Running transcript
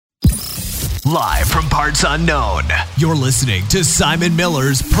Live from parts unknown, you're listening to Simon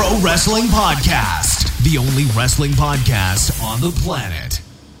Miller's Pro Wrestling Podcast, the only wrestling podcast on the planet,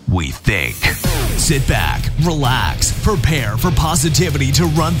 we think. Sit back, relax, prepare for positivity to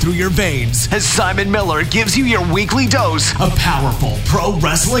run through your veins as Simon Miller gives you your weekly dose of powerful pro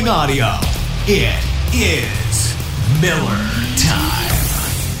wrestling audio. It is Miller Time.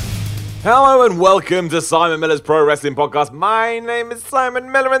 Hello and welcome to Simon Miller's Pro Wrestling Podcast. My name is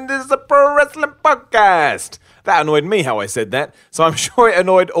Simon Miller and this is a Pro Wrestling Podcast. That annoyed me how I said that, so I'm sure it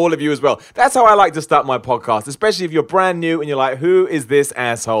annoyed all of you as well. That's how I like to start my podcast, especially if you're brand new and you're like, who is this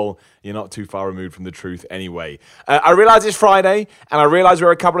asshole? You're not too far removed from the truth anyway. I realize it's Friday, and I realize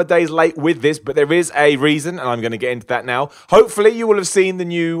we're a couple of days late with this, but there is a reason, and I'm going to get into that now. Hopefully, you will have seen the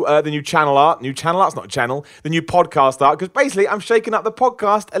new channel art. New channel art's not a channel. The new podcast art, because basically, I'm shaking up the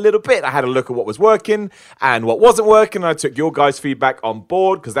podcast a little bit. I had a look at what was working and what wasn't working. I took your guys' feedback on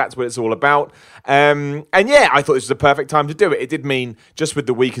board, because that's what it's all about. And yeah, I thought this was a perfect time to do it. It did mean, just with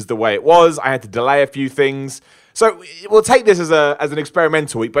the week as the way it was, I had to delay a few things. So we'll take this as an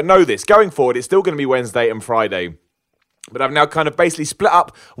experimental week, but know this, going forward, it's still going to be Wednesday and Friday. But I've now kind of basically split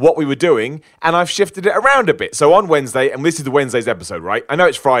up what we were doing, and I've shifted it around a bit. So on Wednesday, and this is the Wednesday's episode, right? I know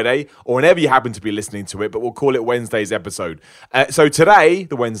it's Friday, or whenever you happen to be listening to it, but we'll call it Wednesday's episode. So today,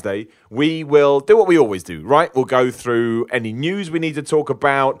 the Wednesday, we will do what we always do, right? We'll go through any news we need to talk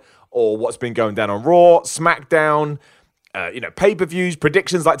about, or what's been going down on Raw, SmackDown, pay-per-views,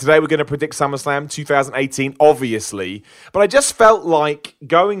 predictions. Like today, we're going to predict SummerSlam 2018, obviously. But I just felt like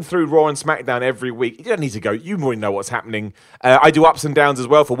going through Raw and SmackDown every week, you don't need to go. You already know what's happening. I do ups and downs as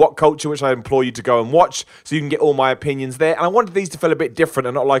well for What Culture, which I implore you to go and watch so you can get all my opinions there. And I wanted these to feel a bit different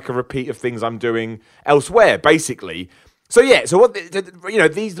and not like a repeat of things I'm doing elsewhere, basically. So yeah, so what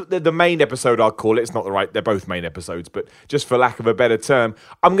the main episode, I'll call it. It's not the right. They're both main episodes, but just for lack of a better term,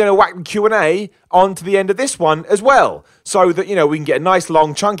 I'm going to whack the Q&A on to the end of this one as well, so that we can get a nice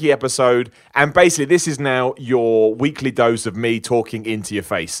long chunky episode. And basically, this is now your weekly dose of me talking into your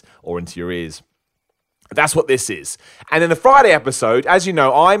face or into your ears. That's what this is. And in the Friday episode, as you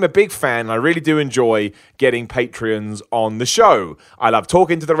know, I'm a big fan. And I really do enjoy getting Patreons on the show. I love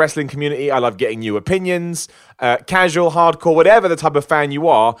talking to the wrestling community. I love getting new opinions. Casual, hardcore, whatever the type of fan you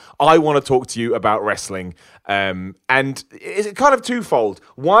are, I want to talk to you about wrestling. And it's kind of twofold.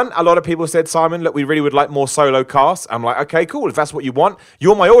 One, a lot of people said, Simon, look, we really would like more solo casts. I'm like, okay, cool. If that's what you want,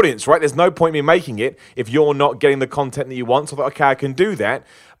 you're my audience, right? There's no point in me making it if you're not getting the content that you want. So I thought, okay, I can do that.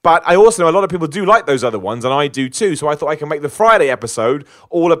 But I also know a lot of people do like those other ones, and I do too. So I thought I can make the Friday episode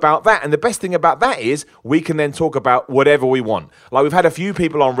all about that. And the best thing about that is we can then talk about whatever we want. Like we've had a few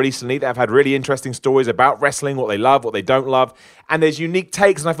people on recently that have had really interesting stories about wrestling, what they love, what they don't love. And there's unique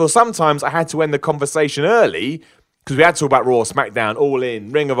takes. And I feel sometimes I had to end the conversation early because we had to talk about Raw, SmackDown, All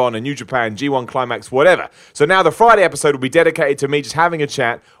In, Ring of Honor, New Japan, G1 Climax, whatever. So now the Friday episode will be dedicated to me just having a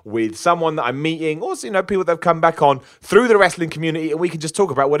chat with someone that I'm meeting, or people that have come back on through the wrestling community, and we can just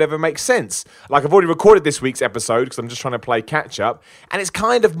talk about whatever makes sense. Like I've already recorded this week's episode because I'm just trying to play catch up, and it's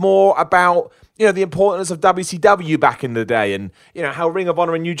kind of more about the importance of WCW back in the day and, how Ring of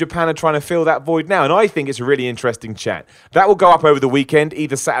Honor and New Japan are trying to fill that void now. And I think it's a really interesting chat. That will go up over the weekend,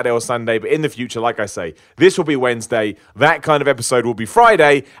 either Saturday or Sunday. But in the future, like I say, this will be Wednesday. That kind of episode will be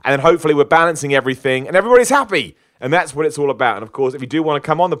Friday. And then hopefully we're balancing everything and everybody's happy. And that's what it's all about. And of course, if you do want to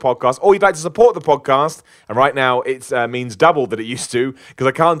come on the podcast or you'd like to support the podcast, and right now it means double that it used to because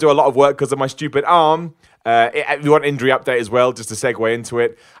I can't do a lot of work because of my stupid arm. If you want an injury update as well, just to segue into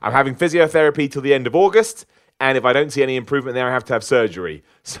it, I'm having physiotherapy till the end of August, and if I don't see any improvement there, I have to have surgery.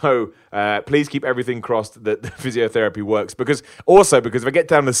 So please keep everything crossed that the physiotherapy works. Because if I get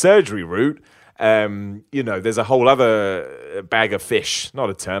down the surgery route, there's a whole other bag of fish, not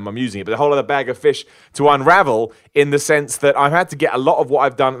a term, I'm using it, but a whole other bag of fish to unravel in the sense that I've had to get a lot of what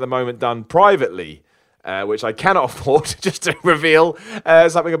I've done at the moment done privately. Which I cannot afford, just to reveal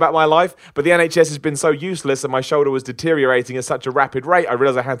something about my life. But the NHS has been so useless and my shoulder was deteriorating at such a rapid rate, I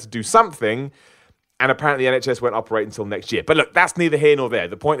realised I had to do something. And apparently the NHS won't operate until next year. But look, that's neither here nor there.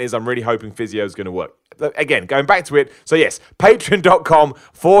 The point is I'm really hoping physio is going to work. Again, going back to it. So yes,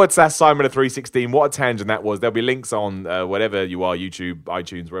 patreon.com/Simon316. What a tangent that was. There'll be links on whatever you are, YouTube,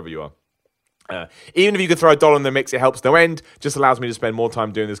 iTunes, wherever you are. Even if you could throw $1 in the mix, it helps no end. Just allows me to spend more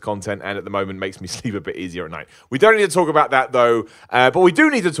time doing this content, and at the moment makes me sleep a bit easier at night. We don't need to talk about that though, but we do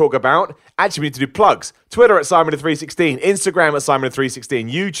need to talk about, actually we need to do plugs. Twitter at Simon316, Instagram at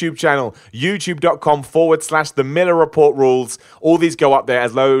Simon316, YouTube channel, youtube.com/The Miller Report Rules. All these go up there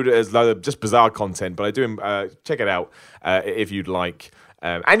as load of just bizarre content, but I do check it out if you'd like.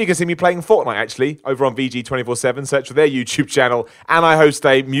 And you can see me playing Fortnite, actually, over on VG247. Search for their YouTube channel. And I host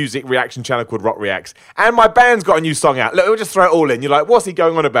a music reaction channel called Rock Reacts. And my band's got a new song out. Look, we'll just throw it all in. You're like, what's he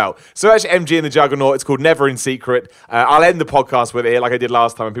going on about? Search MG and the Juggernaut. It's called Never in Secret. I'll end the podcast with it here like I did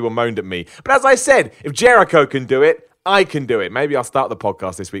last time and people moaned at me. But as I said, if Jericho can do it, I can do it. Maybe I'll start the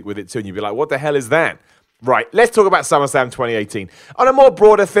podcast this week with it too. And you'll be like, what the hell is that? Right, let's talk about SummerSlam 2018. On a more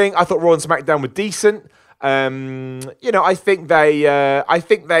broader thing, I thought Raw and SmackDown were decent. I think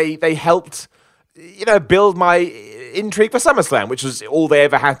they helped, build my intrigue for SummerSlam, which was all they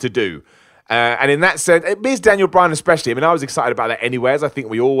ever had to do. And in that sense, Miz, Daniel Bryan especially, I was excited about that anyway, as I think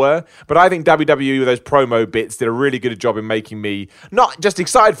we all were. But I think WWE, with those promo bits, did a really good job in making me not just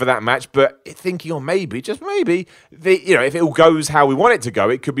excited for that match, but thinking, just maybe, if it all goes how we want it to go,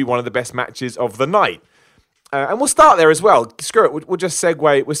 it could be one of the best matches of the night. And we'll start there as well. Screw it, we'll just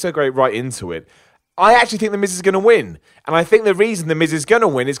segue right into it. I actually think The Miz is going to win. And I think the reason The Miz is going to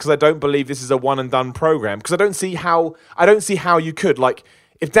win is because I don't believe this is a one-and-done program. Because I don't see how you could. Like,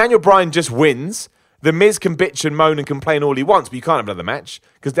 if Daniel Bryan just wins, The Miz can bitch and moan and complain all he wants, but you can't have another match.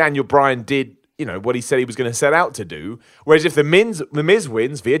 Because Daniel Bryan did, what he said he was going to set out to do. Whereas if The Miz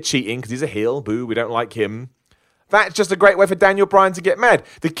wins via cheating, because he's a heel, boo, we don't like him, that's just a great way for Daniel Bryan to get mad.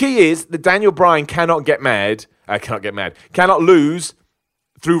 The key is that Daniel Bryan cannot lose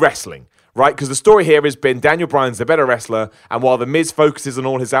through wrestling. Right, because the story here has been Daniel Bryan's the better wrestler, and while The Miz focuses on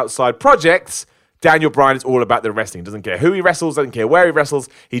all his outside projects, Daniel Bryan is all about the wrestling. Doesn't care who he wrestles, doesn't care where he wrestles.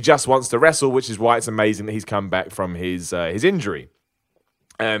 He just wants to wrestle, which is why it's amazing that he's come back from his injury.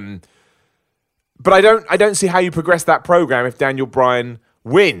 But I don't see how you progress that program if Daniel Bryan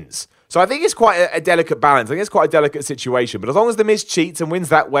wins. So I think it's quite a delicate balance. I think it's quite a delicate situation. But as long as The Miz cheats and wins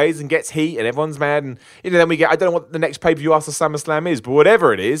that ways and gets heat and everyone's mad and then we get, I don't know what the next pay-per-view after SummerSlam is, but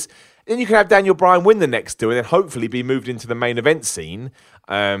whatever it is, then you can have Daniel Bryan win the next two and then hopefully be moved into the main event scene.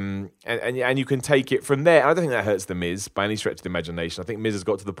 And you can take it from there. And I don't think that hurts The Miz by any stretch of the imagination. I think Miz has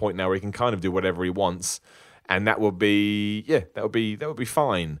got to the point now where he can kind of do whatever he wants. And that would be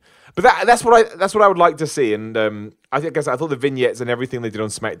fine. But that's what I would like to see. And I thought the vignettes and everything they did on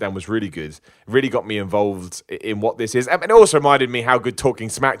SmackDown was really good. It really got me involved in what this is. And it also reminded me how good Talking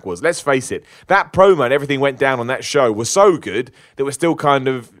Smack was. Let's face it, that promo and everything went down on that show was so good that we're still kind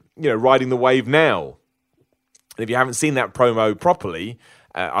of riding the wave now. And if you haven't seen that promo properly,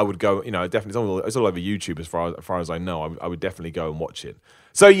 I would go. Definitely it's all over YouTube as far as I know. I would definitely go and watch it.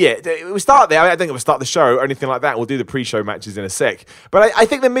 So yeah, we start there. I don't think we'll start the show or anything like that. We'll do the pre-show matches in a sec. But I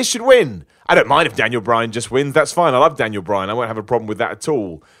think The Miz should win. I don't mind if Daniel Bryan just wins. That's fine. I love Daniel Bryan. I won't have a problem with that at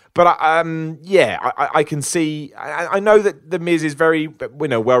all. But I can see. I know that The Miz is very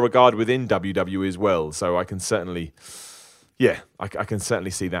well regarded within WWE as well. So I can certainly, I can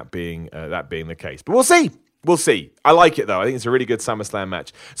certainly see that being the case. But we'll see. We'll see. I like it, though. I think it's a really good SummerSlam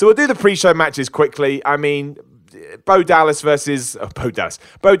match. So we'll do the pre-show matches quickly. I mean, Bo Dallas and Curtis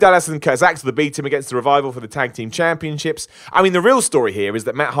Axel, the B team against the Revival for the Tag Team Championships. I mean, the real story here is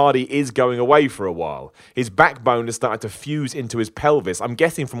that Matt Hardy is going away for a while. His backbone has started to fuse into his pelvis. I'm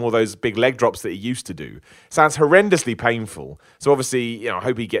guessing from all those big leg drops that he used to do. Sounds horrendously painful. So obviously, I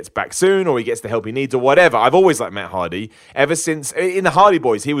hope he gets back soon or he gets the help he needs or whatever. I've always liked Matt Hardy. Ever since, in the Hardy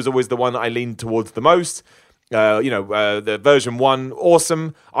Boys, he was always the one that I leaned towards the most. The version 1,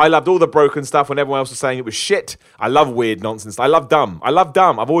 awesome. I loved all the broken stuff when everyone else was saying it was shit. I love weird nonsense. I love dumb.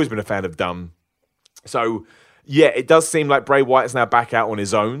 I've always been a fan of dumb. So, yeah, it does seem like Bray Wyatt is now back out on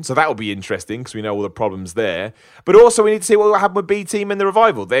his own. So that will be interesting because we know all the problems there. But also we need to see what will happen with B-Team and the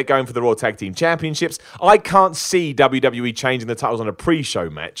Revival. They're going for the Raw Tag Team Championships. I can't see WWE changing the titles on a pre-show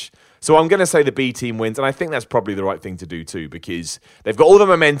match. So I'm going to say the B-Team wins. And I think that's probably the right thing to do too because they've got all the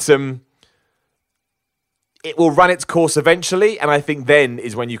momentum. It will run its course eventually, and I think then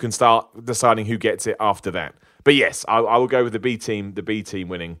is when you can start deciding who gets it after that. But yes, I will go with the B team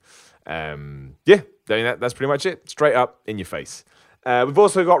winning. That's pretty much it. Straight up in your face. We've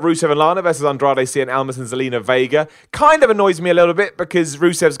also got Rusev and Lana versus Andrade Cien Almas and Zelina Vega. Kind of annoys me a little bit because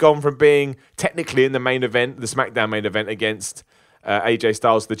Rusev's gone from being technically in the main event, the SmackDown main event against AJ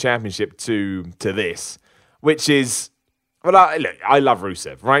Styles for the championship to this, which is. But I love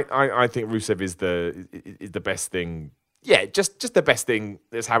Rusev, right? I think Rusev is the best thing. Yeah, just the best thing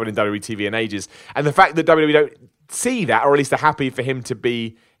that's happened in WWE TV in ages. And the fact that WWE don't see that, or at least are happy for him to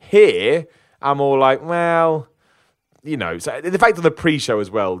be here, I'm all like, well, So the fact that the pre-show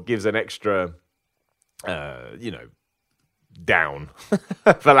as well gives an extra, down,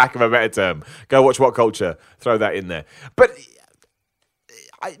 for lack of a better term. Go watch What Culture. Throw that in there. But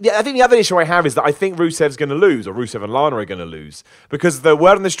I think the other issue I have is that I think Rusev's going to lose, or Rusev and Lana are going to lose, because the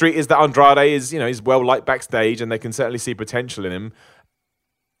word on the street is that Andrade is well liked backstage, and they can certainly see potential in him.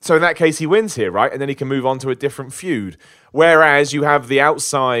 So in that case, he wins here, right? And then he can move on to a different feud. Whereas you have the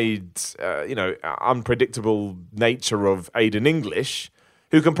outside, unpredictable nature of Aiden English,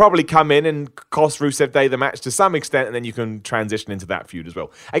 who can probably come in and cost Rusev Day the match to some extent, and then you can transition into that feud as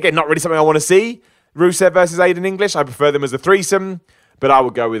well. Again, not really something I want to see, Rusev versus Aiden English. I prefer them as a threesome, but I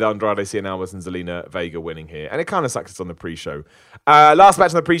would go with Andrade Cien Almas and Zelina Vega winning here. And it kind of sucks it's on the pre-show. Last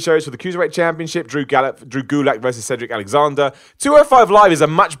match on the pre-show is for the Cruiserweight Championship, Drew Gulak versus Cedric Alexander. 205 Live is a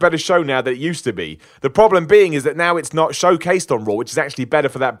much better show now than it used to be. The problem being is that now it's not showcased on Raw, which is actually better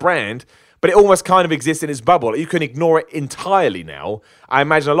for that brand, but it almost kind of exists in its bubble. You can ignore it entirely now. I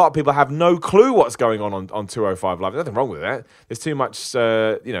imagine a lot of people have no clue what's going on 205 Live. There's nothing wrong with that. There's too much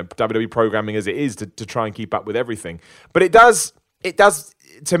WWE programming as it is to try and keep up with everything. But it does,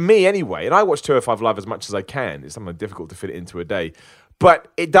 to me anyway, and I watch 205 Live as much as I can. It's something difficult to fit it into a day. But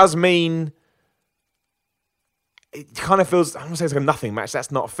it does mean it kind of feels, I'm going to say it's like a nothing match.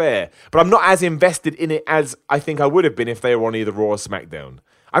 That's not fair. But I'm not as invested in it as I think I would have been if they were on either Raw or SmackDown.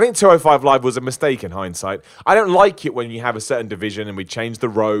 I think 205 Live was a mistake in hindsight. I don't like it when you have a certain division and we change the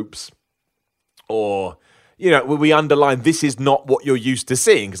ropes or, we underline this is not what you're used to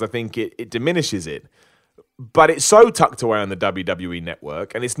seeing because I think it diminishes it. But it's so tucked away on the WWE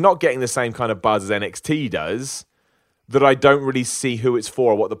network and it's not getting the same kind of buzz as NXT does that I don't really see who it's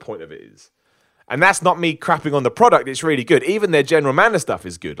for or what the point of it is. And that's not me crapping on the product. It's really good. Even their general manager stuff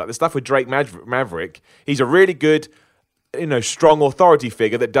is good. Like the stuff with Drake Maverick, he's a really good, strong authority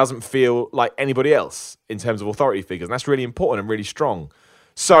figure that doesn't feel like anybody else in terms of authority figures. And that's really important and really strong.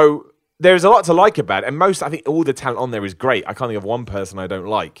 So there's a lot to like about it. And I think all the talent on there is great. I can't think of one person I don't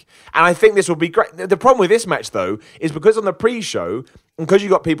like. And I think this will be great. The problem with this match, though, is because on the pre-show, and because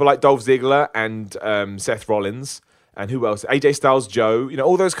you've got people like Dolph Ziggler and Seth Rollins, and who else? AJ Styles, Joe,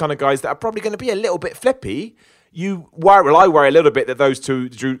 all those kind of guys that are probably going to be a little bit flippy. I worry a little bit that those two,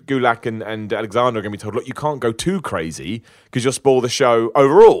 Drew Gulak and Alexander, are going to be told, look, you can't go too crazy because you'll spoil the show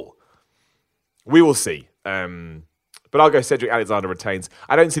overall. We will see. But I'll go Cedric Alexander retains.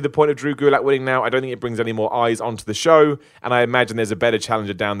 I don't see the point of Drew Gulak winning now. I don't think it brings any more eyes onto the show. And I imagine there's a better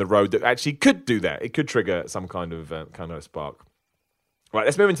challenger down the road that actually could do that. It could trigger some kind of spark. Right,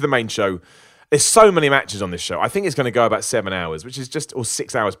 let's move into the main show. There's so many matches on this show. I think it's going to go about 7 hours, or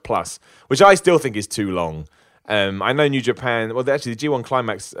 6 hours plus, which I still think is too long. I know New Japan, actually the G1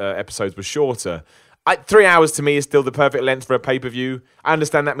 Climax episodes were shorter. 3 hours to me is still the perfect length for a pay-per-view. I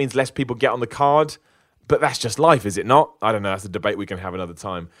understand that means less people get on the card, but that's just life, is it not? I don't know. That's a debate we can have another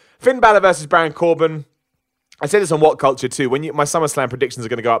time. Finn Balor versus Baron Corbin. I said this on What Culture too. My SummerSlam predictions are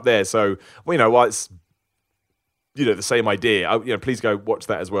going to go up there, so while it's the same idea, please go watch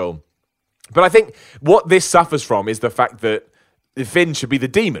that as well. But I think what this suffers from is the fact that Finn should be the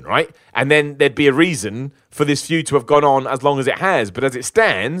demon, right? And then there'd be a reason for this feud to have gone on as long as it has. But as it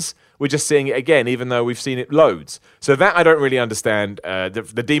stands, we're just seeing it again, even though we've seen it loads. So that I don't really understand.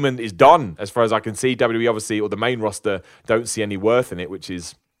 The demon is done, as far as I can see. WWE, obviously, or the main roster, don't see any worth in it, which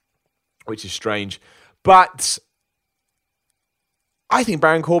is strange. But I think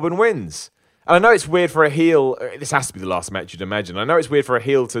Baron Corbin wins. And I know it's weird for a heel. This has to be the last match, you'd imagine. I know it's weird for a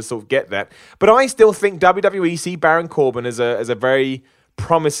heel to sort of get that. But I still think WWE see Baron Corbin as a very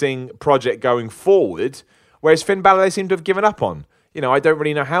promising project going forward, whereas Finn Balor they seem to have given up on. I don't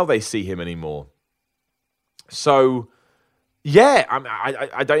really know how they see him anymore. So, yeah,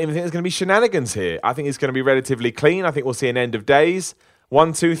 I don't even think there's going to be shenanigans here. I think it's going to be relatively clean. I think we'll see an end of days.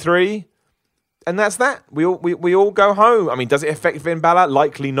 1, 2, 3. And that's that. We all go home. I mean, does it affect Finn Balor?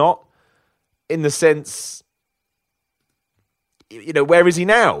 Likely not. In the sense, where is he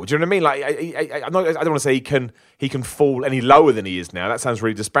now? Do you know what I mean? Like, I don't want to say he can fall any lower than he is now. That sounds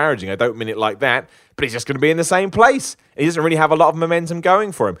really disparaging. I don't mean it like that. But he's just going to be in the same place. He doesn't really have a lot of momentum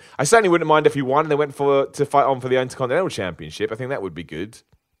going for him. I certainly wouldn't mind if he won and they went to fight on for the Intercontinental Championship. I think that would be good.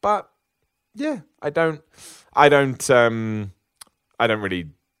 But yeah, I just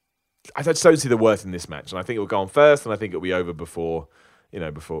don't see the worth in this match. And I think it will go on first, and I think it will be over before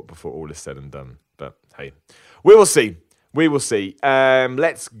all is said and done. But hey, we will see. We will see.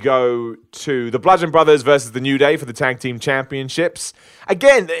 Let's go to the Bludgeon Brothers versus the New Day for the Tag Team Championships.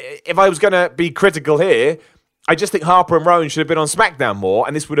 Again, if I was going to be critical here, I just think Harper and Rowan should have been on SmackDown more,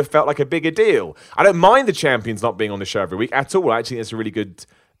 and this would have felt like a bigger deal. I don't mind the champions not being on the show every week at all. I actually think it's a really good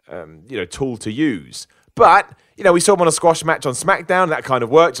tool to use. But, we saw him on a squash match on SmackDown. That kind of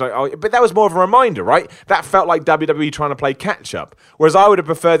worked. But that was more of a reminder, right? That felt like WWE trying to play catch-up. Whereas I would have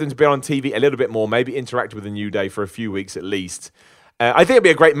preferred them to be on TV a little bit more, maybe interact with the New Day for a few weeks at least. I think it'd be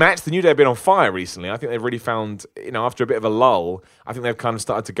a great match. The New Day have been on fire recently. I think they've really found, after a bit of a lull, I think they've kind of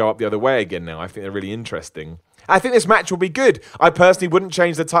started to go up the other way again now. I think they're really interesting. I think this match will be good. I personally wouldn't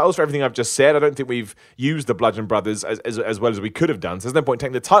change the titles for everything I've just said. I don't think we've used the Bludgeon Brothers as well as we could have done. So there's no point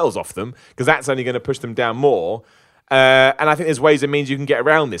taking the titles off them because that's only going to push them down more. And I think there's ways and means you can get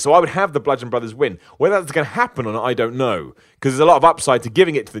around this. So I would have the Bludgeon Brothers win. Whether that's going to happen or not, I don't know. Because there's a lot of upside to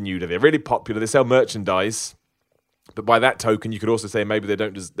giving it to the New Day. They're really popular. They sell merchandise. But by that token, you could also say maybe they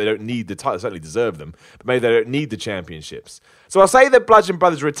don't need the title. They certainly deserve them. But maybe they don't need the championships. So I'll say the Bludgeon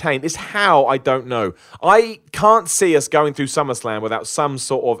Brothers retain. It's how, I don't know. I can't see us going through SummerSlam without some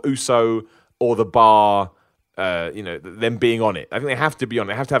sort of Uso or the Bar, them being on it. I think they have to be on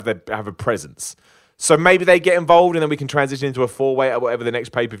it. They have to have a presence. So maybe they get involved and then we can transition into a 4-way or whatever the next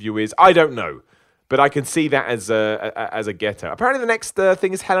pay-per-view is. I don't know. But I can see that as a get-out. Apparently the next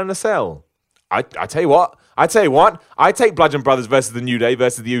thing is Hell in a Cell. I tell you what. I take Bludgeon Brothers versus the New Day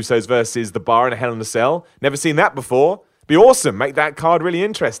versus the Usos versus the Bar in a Hell in a Cell. Never seen that before. Be awesome. Make that card really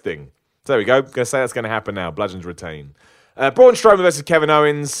interesting. So there we go. Going to say that's going to happen now. Bludgeons retain. Braun Strowman versus Kevin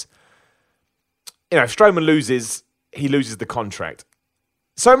Owens. If Strowman loses, he loses the contract.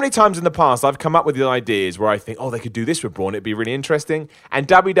 So many times in the past, I've come up with the ideas where I think, they could do this with Braun. It'd be really interesting. And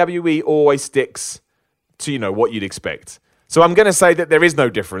WWE always sticks to, what you'd expect. So I'm going to say that there is no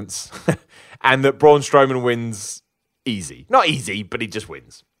difference and that Braun Strowman wins easy. Not easy, but he just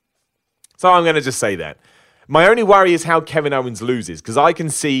wins. So I'm going to just say that. My only worry is how Kevin Owens loses, because I can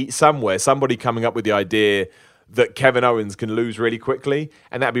see somewhere somebody coming up with the idea that Kevin Owens can lose really quickly,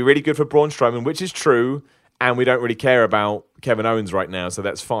 and that'd be really good for Braun Strowman, which is true, and we don't really care about Kevin Owens right now, so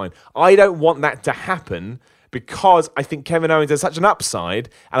that's fine. I don't want that to happen because I think Kevin Owens has such an upside,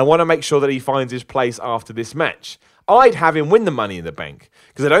 and I want to make sure that he finds his place after this match. I'd have him win the Money in the Bank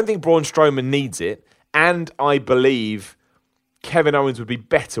because I don't think Braun Strowman needs it, and I believe Kevin Owens would be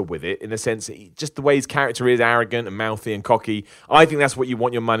better with it in the sense that just the way his character is, arrogant and mouthy and cocky. I think that's what you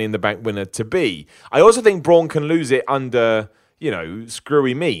want your Money in the Bank winner to be. I also think Braun can lose it under,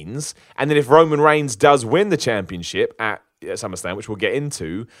 screwy means, and then if Roman Reigns does win the championship at SummerSlam, which we'll get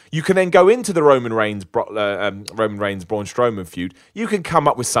into, you can then go into the Roman Reigns Braun Strowman feud. You can come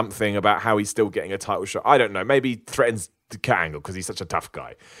up with something about how he's still getting a title shot. I don't know. Maybe threatens the Kurt Angle because he's such a tough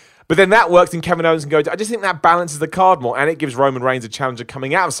guy. But then that works, and Kevin Owens can go. I just think that balances the card more, and it gives Roman Reigns a challenger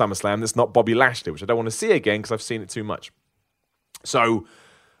coming out of SummerSlam that's not Bobby Lashley, which I don't want to see again because I've seen it too much. So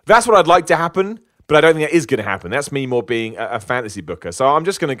that's what I'd like to happen. But I don't think that is going to happen. That's me more being a fantasy booker. So I'm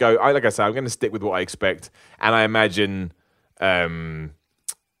just going to go. Like I said, I'm going to stick with what I expect, and I imagine. Braun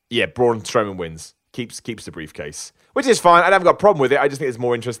Strowman wins, keeps the briefcase, which is fine. I haven't got a problem with it. I just think there's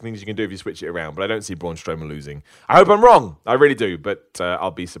more interesting things you can do if you switch it around. But I don't see Braun Strowman losing. I hope I'm wrong. I really do, but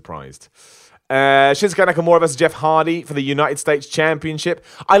I'll be surprised. Shinsuke Nakamura versus Jeff Hardy for the United States Championship.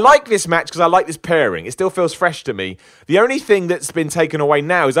 I like this match because I like this pairing. It still feels fresh to me. The only thing that's been taken away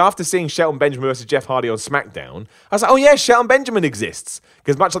now is after seeing Shelton Benjamin versus Jeff Hardy on SmackDown, I was like, oh yeah, Shelton Benjamin exists.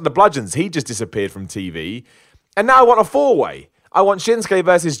 Because much like the Bludgeons, he just disappeared from TV. And now I want a 4-way. I want Shinsuke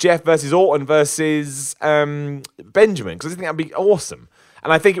versus Jeff versus Orton versus Benjamin, because I think that'd be awesome.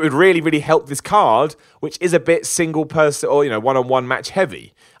 And I think it would really, really help this card, which is a bit single person or, one-on-one match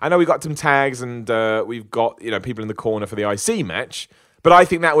heavy. I know we've got some tags and we've got, people in the corner for the IC match, but I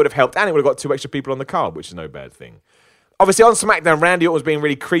think that would have helped, and it would have got 2 extra people on the card, which is no bad thing. Obviously, on SmackDown, Randy Orton was being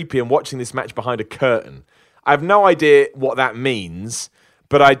really creepy and watching this match behind a curtain. I have no idea what that means,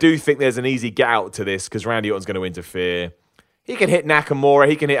 but I do think there's an easy get out to this because Randy Orton's going to interfere. He can hit Nakamura,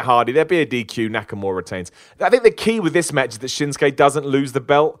 he can hit Hardy. There'll be a DQ, Nakamura retains. I think the key with this match is that Shinsuke doesn't lose the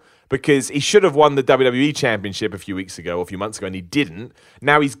belt because he should have won the WWE Championship a few weeks ago or a few months ago and he didn't.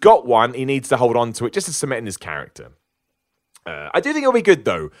 Now he's got one, he needs to hold on to it just to cement in his character. I do think it'll be good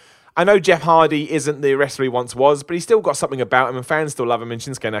though. I know Jeff Hardy isn't the wrestler he once was, but he's still got something about him and fans still love him, and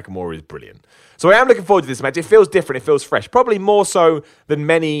Shinsuke Nakamura is brilliant. So I am looking forward to this match. It feels different, it feels fresh. Probably more so than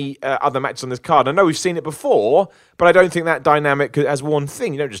many other matches on this card. I know we've seen it before, but I don't think that dynamic has one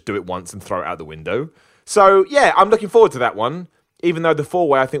thing. You don't just do it once and throw it out the window. So yeah, I'm looking forward to that one. Even though the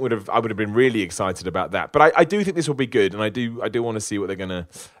 4-way, I think I would have been really excited about that. But I do think this will be good, and I do want to see what they're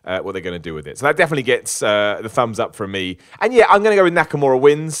gonna do with it. So that definitely gets the thumbs up from me. And yeah, I'm gonna go with Nakamura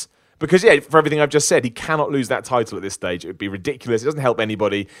wins. Because, yeah, for everything I've just said, he cannot lose that title at this stage. It would be ridiculous. It doesn't help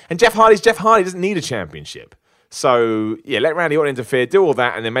anybody. And Jeff Hardy's Jeff Hardy. Doesn't need a championship. So, yeah, let Randy Orton interfere, do all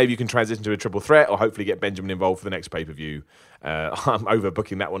that, and then maybe you can transition to a triple threat or hopefully get Benjamin involved for the next pay-per-view. I'm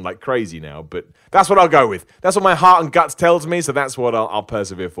overbooking that one like crazy now, but that's what I'll go with. That's what my heart and guts tells me, so that's what I'll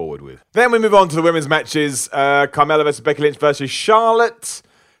persevere forward with. Then we move on to the women's matches. Carmella versus Becky Lynch versus Charlotte.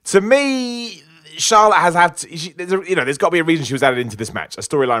 To me, Charlotte has had to, there's got to be a reason she was added into this match, a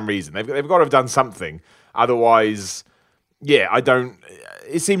storyline reason. They've got to have done something. Otherwise,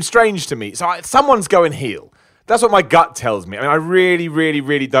 it seems strange to me. So someone's going heel. That's what my gut tells me. I mean, I really, really,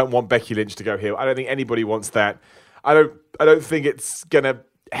 really don't want Becky Lynch to go heel. I don't think anybody wants that. I don't think it's going to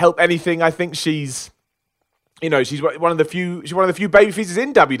help anything. I think she's one of the few babyfaces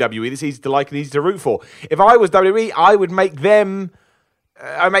in WWE that's easy to like and easy to root for. If I was WWE, I would make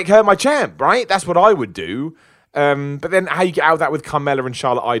her my champ, right? That's what I would do. But then how you get out of that with Carmella and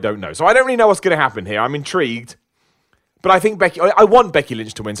Charlotte, I don't know. So I don't really know what's going to happen here. I'm intrigued. But I think I want Becky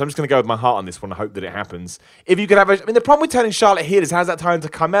Lynch to win, so I'm just going to go with my heart on this one and hope that it happens. If you could have the problem with turning Charlotte heel is how's that tie into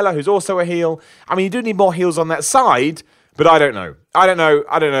Carmella, who's also a heel? I mean, you do need more heels on that side, but I don't know.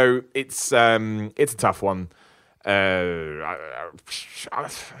 It's a tough one.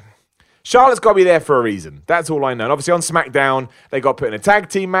 Charlotte's got to be there for a reason. That's all I know. And obviously on SmackDown, they got put in a tag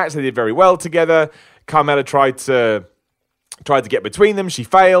team match. They did very well together. Carmella tried to get between them. She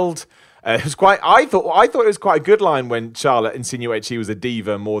failed. It was quite. I thought it was quite a good line when Charlotte insinuated she was a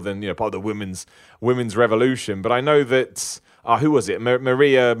diva more than part of the women's revolution. But I know that who was it?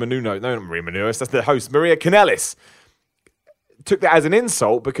 Maria Menounos? No, not Maria Menounos. That's the host. Maria Kanellis took that as an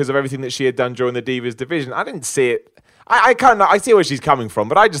insult because of everything that she had done during the Divas division. I didn't see it. I see where she's coming from,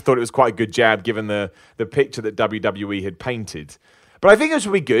 but I just thought it was quite a good jab given the picture that WWE had painted. But I think it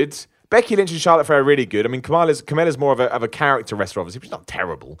would be good. Becky Lynch and Charlotte Flair are really good. I mean, Carmella's more of a character wrestler, obviously, but she's not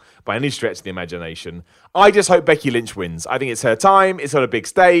terrible by any stretch of the imagination. I just hope Becky Lynch wins. I think it's her time. It's on a big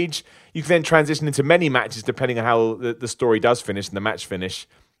stage. You can then transition into many matches depending on how the story does finish and the match finish.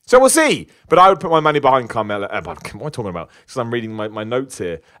 So we'll see. But I would put my money behind Carmella. What am I talking about? Because I'm reading my notes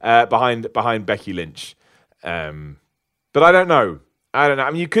here. Behind Becky Lynch. But I don't know.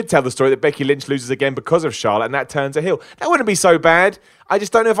 I mean, you could tell the story that Becky Lynch loses again because of Charlotte and that turns her heel. That wouldn't be so bad. I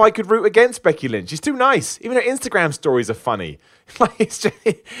just don't know if I could root against Becky Lynch. She's too nice. Even her Instagram stories are funny.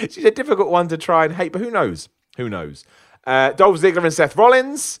 She's a difficult one to try and hate, but who knows? Who knows? Dolph Ziggler and Seth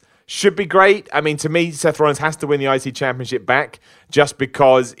Rollins should be great. I mean, to me, Seth Rollins has to win the IC Championship back just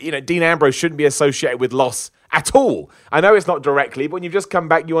because, Dean Ambrose shouldn't be associated with loss at all. I know it's not directly, but when you've just come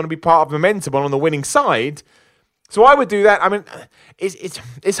back, you want to be part of momentum on the winning side. So I would do that. I mean,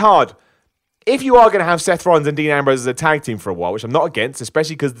 it's hard. If you are going to have Seth Rollins and Dean Ambrose as a tag team for a while, which I'm not against,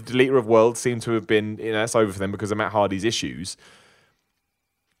 especially because the Deleter of Worlds seem to have been, that's over for them because of Matt Hardy's issues.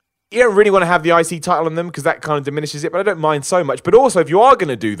 You don't really want to have the IC title on them because that kind of diminishes it, but I don't mind so much. But also, if you are going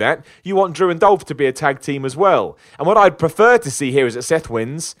to do that, you want Drew and Dolph to be a tag team as well. And what I'd prefer to see here is that Seth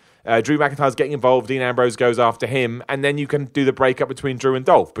wins, Drew McIntyre's getting involved, Dean Ambrose goes after him, and then you can do the breakup between Drew and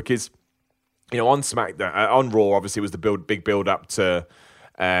Dolph because... on SmackDown, on Raw, obviously, was the big build up to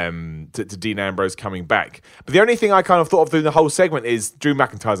Dean Ambrose coming back. But the only thing I kind of thought of through the whole segment is Drew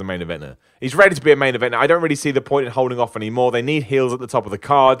McIntyre's a main eventer. He's ready to be a main eventer. I don't really see the point in holding off anymore. They need heels at the top of the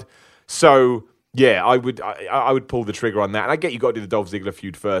card. So yeah, I would pull the trigger on that. And I get you got to do the Dolph Ziggler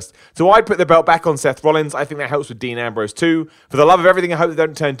feud first. So I'd put the belt back on Seth Rollins. I think that helps with Dean Ambrose too. For the love of everything, I hope they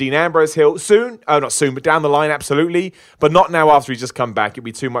don't turn Dean Ambrose heel soon. Oh, not soon, but down the line, absolutely. But not now after he's just come back. It'd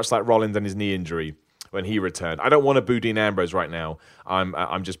be too much like Rollins and his knee injury when he returned. I don't want to boo Dean Ambrose right now.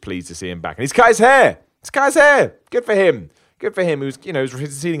 I'm just pleased to see him back. And he's cut his hair. Good for him. Good for him. He was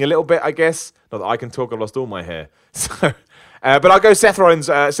receding a little bit, I guess. Not that I can talk. I've lost all my hair. So, but I'll go Seth Rollins.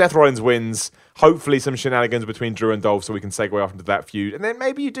 Seth Rollins wins. Hopefully some shenanigans between Drew and Dolph so we can segue off into that feud. And then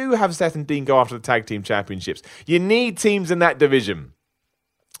maybe you do have Seth and Dean go after the tag team championships. You need teams in that division.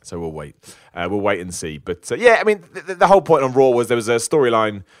 So we'll wait. We'll wait and see. But yeah, I mean, the whole point on Raw was there was a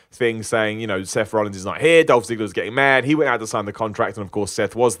storyline thing saying, Seth Rollins is not here. Dolph Ziggler was getting mad. He went out to sign the contract. And of course,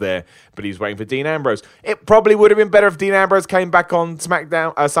 Seth was there, but he was waiting for Dean Ambrose. It probably would have been better if Dean Ambrose came back on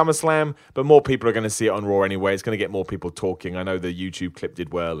SmackDown, SummerSlam, but more people are going to see it on Raw anyway. It's going to get more people talking. I know the YouTube clip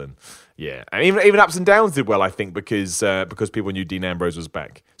did well. And yeah, and even Ups and Downs did well, I think, because people knew Dean Ambrose was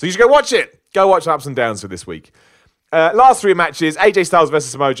back. So you should go watch it. Go watch Ups and Downs for this week. Last three matches, AJ Styles versus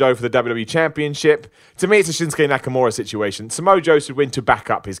Samoa Joe for the WWE Championship. To me, it's a Shinsuke Nakamura situation. Samoa Joe should win to back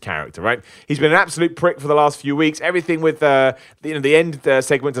up his character, right? He's been an absolute prick for the last few weeks. Everything with the end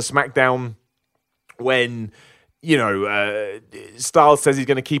segment of SmackDown when... Styles says he's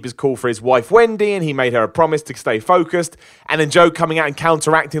going to keep his cool for his wife, Wendy, and he made her a promise to stay focused. And then Joe coming out and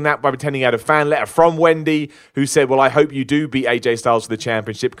counteracting that by pretending he had a fan letter from Wendy, who said, well, I hope you do beat AJ Styles for the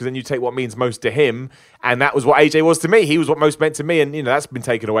championship, because then you take what means most to him. And that was what AJ was to me. He was what most meant to me. And, that's been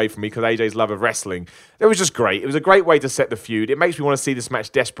taken away from me because AJ's love of wrestling. It was just great. It was a great way to set the feud. It makes me want to see this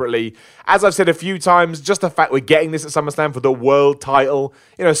match desperately. As I've said a few times, just the fact we're getting this at SummerSlam for the world title.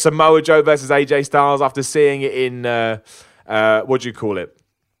 Samoa Joe versus AJ Styles after seeing it in, what do you call it?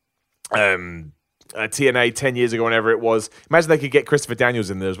 TNA 10 years ago, whenever it was. Imagine they could get Christopher Daniels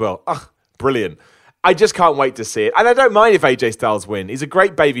in there as well. Brilliant. I just can't wait to see it. And I don't mind if AJ Styles win. He's a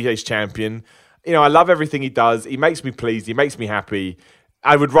great babyface champion. I love everything he does. He makes me pleased. He makes me happy.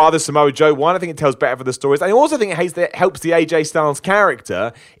 I would rather Samoa Joe won. I think it tells better for the stories. And I also think it helps the AJ Styles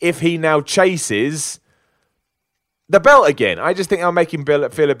character if he now chases the belt again. I just think I'll make him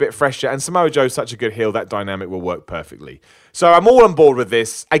feel a bit fresher. And Samoa Joe's such a good heel, that dynamic will work perfectly. So I'm all on board with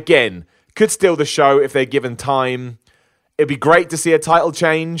this. Again, could steal the show if they're given time. It'd be great to see a title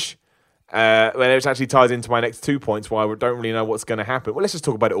change. Which actually ties into my next 2 points why I don't really know what's going to happen. Well, let's just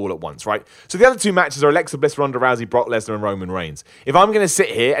talk about it all at once, right? So the other two matches are Alexa Bliss, Ronda Rousey, Brock Lesnar, and Roman Reigns. If I'm going to sit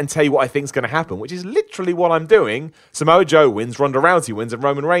here and tell you what I think is going to happen, which is literally what I'm doing, Samoa Joe wins, Ronda Rousey wins, and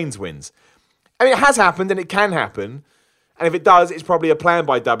Roman Reigns wins. I mean, it has happened and it can happen. And if it does, it's probably a plan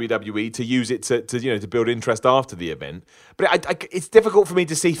by WWE to use it to build interest after the event. But it's difficult for me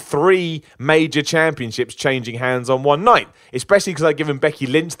to see 3 major championships changing hands on one night, especially because I've given Becky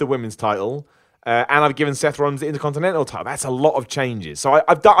Lynch the women's title and I've given Seth Rollins the Intercontinental title. That's a lot of changes. So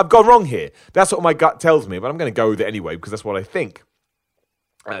I've gone wrong here. That's what my gut tells me, but I'm going to go with it anyway because that's what I think.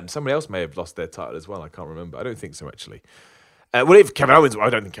 Somebody else may have lost their title as well. I can't remember. I don't think so, actually. If Kevin Owens,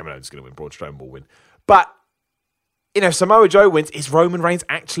 I don't think Kevin Owens is going to win. Braun Strowman will win. But Samoa Joe wins. Is Roman Reigns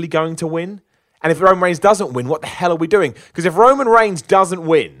actually going to win? And if Roman Reigns doesn't win, what the hell are we doing? Because if Roman Reigns doesn't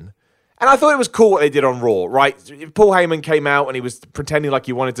win, and I thought it was cool what they did on Raw, right? Paul Heyman came out and he was pretending like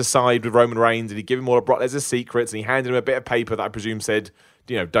he wanted to side with Roman Reigns and he gave him all of Brock Lesnar's secrets and he handed him a bit of paper that I presume said,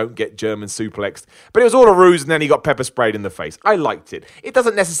 don't get German suplexed. But it was all a ruse and then he got pepper sprayed in the face. I liked it. It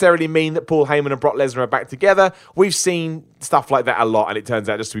doesn't necessarily mean that Paul Heyman and Brock Lesnar are back together. We've seen stuff like that a lot and it turns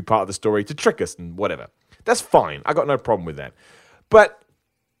out just to be part of the story to trick us and whatever. That's fine. I got no problem with that. But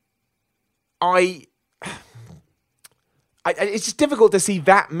it's just difficult to see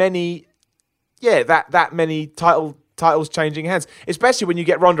that many, that many titles changing hands, especially when you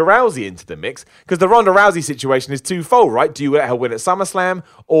get Ronda Rousey into the mix, because the Ronda Rousey situation is twofold, right? Do you let her win at SummerSlam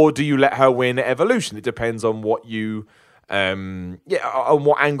or do you let her win at Evolution? It depends on what you... on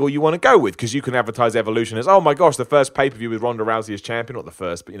what angle you want to go with, because you can advertise Evolution as, oh my gosh, the first pay-per-view with Ronda Rousey as champion, not the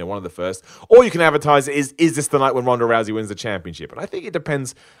first, but one of the first, or you can advertise it is this the night when Ronda Rousey wins the championship? And I think it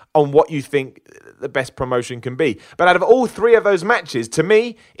depends on what you think the best promotion can be. But out of all 3 of those matches, to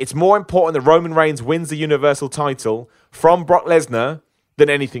me, it's more important that Roman Reigns wins the Universal title from Brock Lesnar than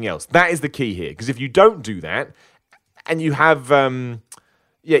anything else. That is the key here, because if you don't do that, and you have...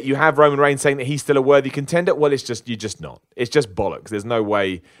 you have Roman Reigns saying that he's still a worthy contender. Well, you're just not. It's just bollocks. There's no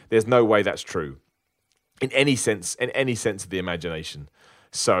way that's true in any sense of the imagination.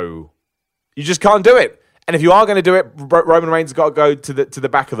 So you just can't do it. And if you are going to do it, Roman Reigns has got to go to the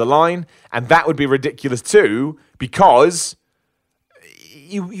back of the line, and that would be ridiculous too, because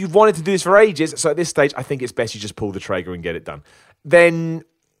you've wanted to do this for ages. So at this stage, I think it's best you just pull the trigger and get it done. Then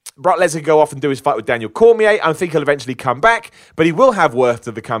Brock Lesnar can go off and do his fight with Daniel Cormier. I think he'll eventually come back, but he will have worth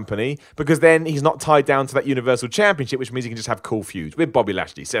to the company because then he's not tied down to that Universal Championship, which means he can just have cool feuds with Bobby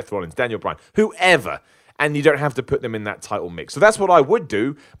Lashley, Seth Rollins, Daniel Bryan, whoever, and you don't have to put them in that title mix. So that's what I would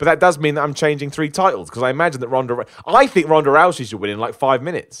do, but that does mean that I'm changing 3 titles because I imagine that I think Ronda Rousey should win in like 5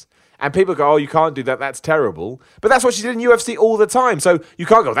 minutes. And people go, oh, you can't do that, that's terrible. But that's what she did in UFC all the time. So you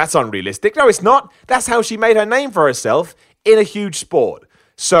can't go, that's unrealistic. No, it's not. That's how she made her name for herself in a huge sport.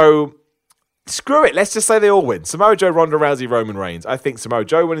 So, screw it. Let's just say they all win. Samoa Joe, Ronda Rousey, Roman Reigns. I think Samoa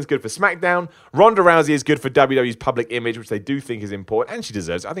Joe winning is good for SmackDown. Ronda Rousey is good for WWE's public image, which they do think is important, and she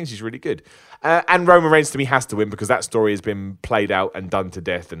deserves it. I think she's really good. And Roman Reigns, to me, has to win because that story has been played out and done to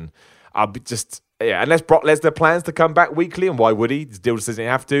death. And I'll be unless Brock Lesnar plans to come back weekly, and why would he? He still doesn't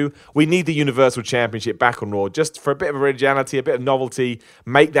have to. We need the Universal Championship back on Raw just for a bit of originality, a bit of novelty,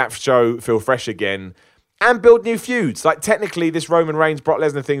 make that show feel fresh again. And build new feuds. Like, technically, this Roman Reigns, Brock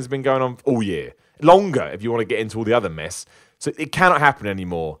Lesnar thing has been going on all year. Longer, if you want to get into all the other mess. So it cannot happen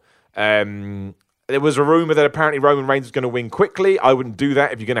anymore. There was a rumor that apparently Roman Reigns was going to win quickly. I wouldn't do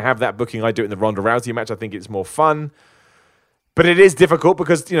that. If you're going to have that booking, I'd do it in the Ronda Rousey match. I think it's more fun. But it is difficult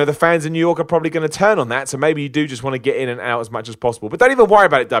because, the fans in New York are probably going to turn on that. So maybe you do just want to get in and out as much as possible. But don't even worry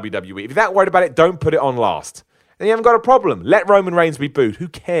about it, WWE. If you're that worried about it, don't put it on last. Then you haven't got a problem. Let Roman Reigns be booed. Who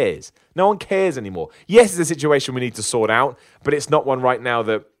cares? No one cares anymore. Yes, it's a situation we need to sort out, but it's not one right now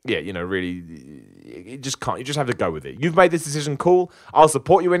that, really, you just can't. You just have to go with it. You've made this decision, cool. I'll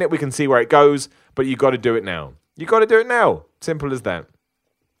support you in it. We can see where it goes, but you got to do it now. You got to do it now. Simple as that.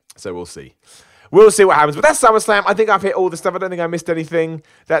 So we'll see. We'll see what happens. But that's SummerSlam. I think I've hit all the stuff. I don't think I missed anything.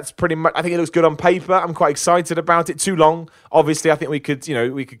 That's pretty much... I think it looks good on paper. I'm quite excited about it. Too long. Obviously, I think we could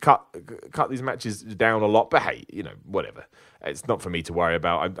cut these matches down a lot. But hey, whatever. it's not for me to worry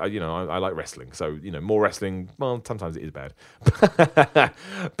about. I like wrestling, so more wrestling. Well, sometimes it is bad,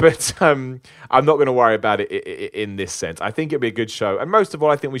 but I'm not going to worry about it in this sense. I think it'd be a good show, and most of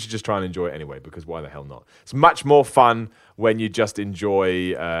all, I think we should just try and enjoy it anyway. Because why the hell not? It's much more fun when you just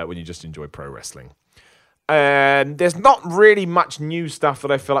enjoy pro wrestling. And there's not really much new stuff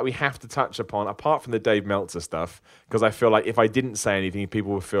that I feel like we have to touch upon, apart from the Dave Meltzer stuff, because I feel like if I didn't say anything,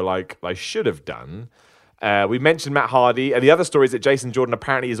 people would feel like I should have done. We mentioned Matt Hardy, and the other story is that Jason Jordan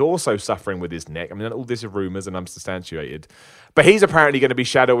apparently is also suffering with his neck. I mean, all this is rumors and unsubstantiated. But he's apparently going to be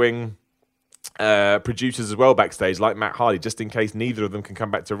shadowing producers as well backstage, like Matt Hardy, just in case neither of them can come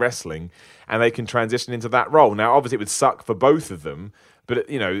back to wrestling and they can transition into that role. Now, obviously, it would suck for both of them, but,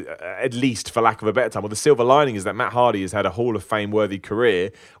 at least for lack of a better time. Well, the silver lining is that Matt Hardy has had a Hall of Fame-worthy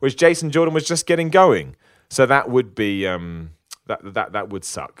career, whereas Jason Jordan was just getting going. So that would be that would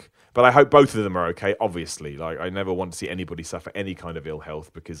suck. But I hope both of them are okay, obviously. Like, I never want to see anybody suffer any kind of ill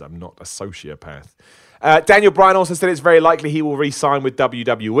health because I'm not a sociopath. Daniel Bryan also said it's very likely he will re-sign with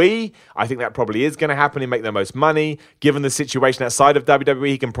WWE. I think that probably is going to happen and make the most money. Given the situation outside of WWE,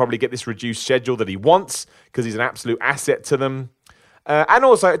 he can probably get this reduced schedule that he wants because he's an absolute asset to them. And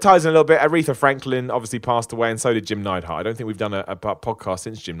also, it ties in a little bit. Aretha Franklin obviously passed away, and so did Jim Neidhart. I don't think we've done a podcast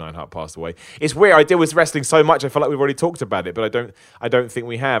since Jim Neidhart passed away. It's weird. I deal with wrestling so much, I feel like we've already talked about it, but I don't think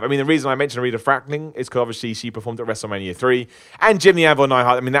we have. I mean, the reason I mentioned Aretha Franklin is because obviously she performed at WrestleMania 3, and Jim the Anvil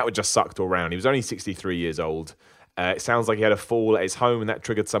Neidhart. I mean, that would just sucked all round. He was only 63 years old. It sounds like he had a fall at his home, and that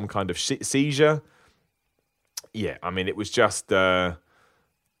triggered some kind of seizure. Yeah, I mean, it was just.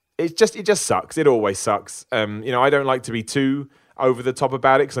 It just sucks. It always sucks. I don't like to be too over the top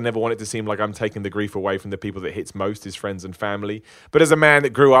about it because I never want it to seem like I'm taking the grief away from the people that hits most, his friends and family. But as a man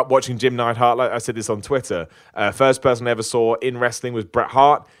that grew up watching Jim Neidhart, like I said this on Twitter, first person I ever saw in wrestling was Bret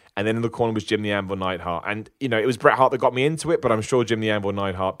Hart, and then in the corner was Jim the Anvil Neidhart. And, it was Bret Hart that got me into it, but I'm sure Jim the Anvil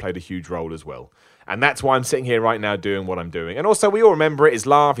Neidhart played a huge role as well. And that's why I'm sitting here right now doing what I'm doing. And also, we all remember it, his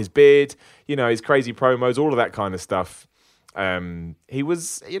laugh, his beard, his crazy promos, all of that kind of stuff. He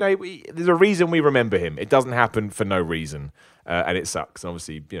was, there's a reason we remember him. It doesn't happen for no reason. And it sucks. And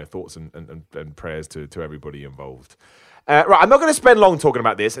obviously, thoughts and prayers to everybody involved. Right, I'm not going to spend long talking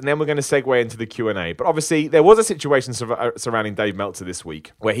about this, and then we're going to segue into the Q&A. But obviously, there was a situation surrounding Dave Meltzer this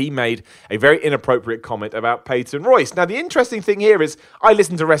week where he made a very inappropriate comment about Peyton Royce. Now, the interesting thing here is I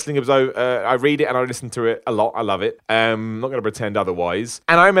listen to Wrestling Observer, I read it and I listen to it a lot. I love it. I'm not going to pretend otherwise.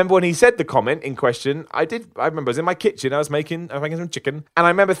 And I remember when he said the comment in question, I remember I was in my kitchen, I was making some chicken, and I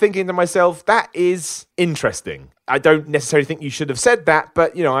remember thinking to myself, that is interesting. I don't necessarily think you should have said that,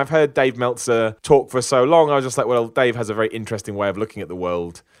 but, I've heard Dave Meltzer talk for so long. I was just like, well, Dave has a very interesting way of looking at the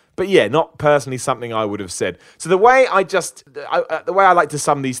world. But yeah, not personally something I would have said. So the way I like to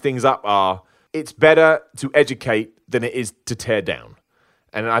sum these things up are, it's better to educate than it is to tear down.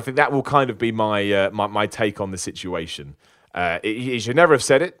 And I think that will kind of be my take on the situation. He should never have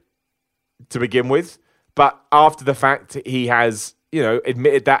said it to begin with, but after the fact, he has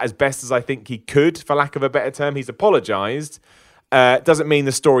admitted that as best as I think he could, for lack of a better term. He's apologized. Doesn't mean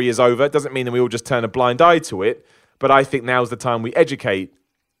the story is over. Doesn't mean that we all just turn a blind eye to it. But I think now's the time we educate.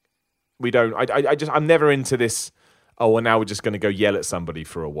 I'm never into this, well, now we're just going to go yell at somebody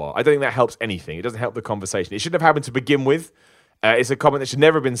for a while. I don't think that helps anything. It doesn't help the conversation. It shouldn't have happened to begin with. It's a comment that should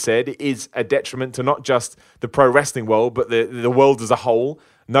never have been said. It is a detriment to not just the pro wrestling world, but the world as a whole.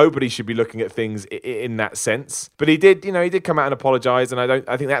 Nobody should be looking at things in that sense. But he did come out and apologize, and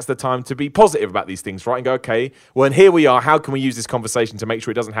I think that's the time to be positive about these things, right? And go, okay, well, and here we are. How can we use this conversation to make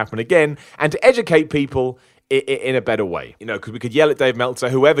sure it doesn't happen again and to educate people in a better way? Because we could yell at Dave Meltzer,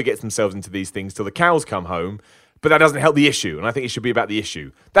 whoever gets themselves into these things, till the cows come home. But that doesn't help the issue, and I think it should be about the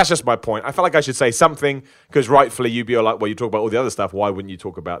issue. That's just my point. I felt like I should say something, because rightfully you'd be like, well, you talk about all the other stuff, why wouldn't you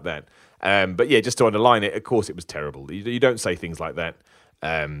talk about that? But yeah, just to underline it, of course it was terrible. You don't say things like that.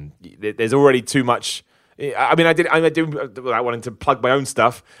 There's already too much. I mean, I do without wanting to plug my own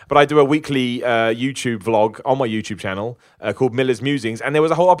stuff, but I do a weekly YouTube vlog on my YouTube channel called Miller's Musings, and there was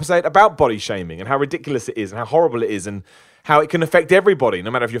a whole episode about body shaming and how ridiculous it is and how horrible it is and how it can affect everybody, no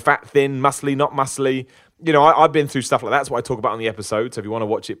matter if you're fat, thin, muscly, not muscly. I've been through stuff like that. That's what I talk about on the episode, so if you want to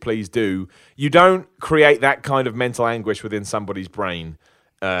watch it, please do. You don't create that kind of mental anguish within somebody's brain.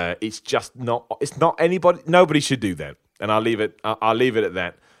 It's not anybody. Nobody should do that, and I'll leave it at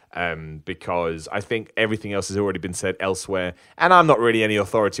that. Because I think everything else has already been said elsewhere, and I'm not really any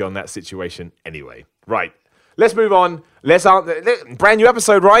authority on that situation anyway. Right, let's move on. Brand new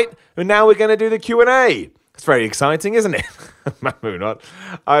episode, right? And now we're going to do the Q&A. It's very exciting, isn't it? Moving on.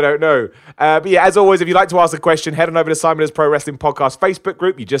 I don't know. But yeah, as always, if you'd like to ask a question, head on over to Simon Miller's Pro Wrestling Podcast Facebook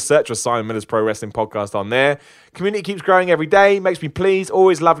group. You just search for Simon Miller's Pro Wrestling Podcast on there. Community keeps growing every day. Makes me pleased.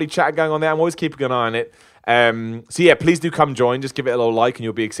 Always lovely chat going on there. I'm always keeping an eye on it. So yeah, please do come join. Just give it a little like and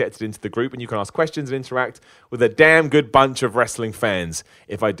you'll be accepted into the group and you can ask questions and interact with a damn good bunch of wrestling fans,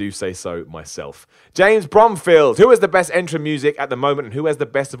 if I do say so myself. James Bromfield, who has the best intro music at the moment and who has the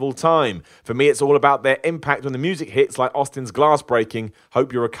best of all time? For me, it's all about their impact when the music hits, like Austin's glass breaking.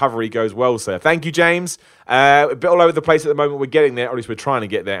 Hope your recovery goes well, sir. Thank you, James. A bit all over the place at the moment. We're getting there, or at least we're trying to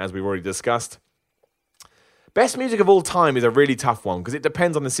get there, as we've already discussed. Best music of all time is a really tough one because it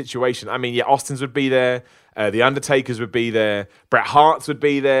depends on the situation. I mean, yeah, Austin's would be there. The Undertaker's would be there. Bret Hart's would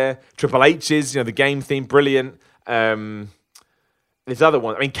be there. Triple H's, the game theme, brilliant. This other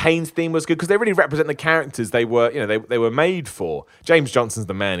one, I mean, Kane's theme was good because they really represent the characters they were, they were made for. James Johnson's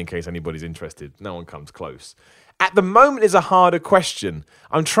the man, in case anybody's interested. No one comes close. At the moment is a harder question.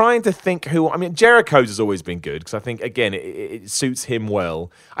 I'm trying to think Jericho's has always been good because I think, again, it suits him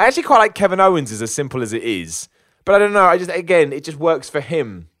well. I actually quite like Kevin Owens' as simple as it is. But I don't know, it just works for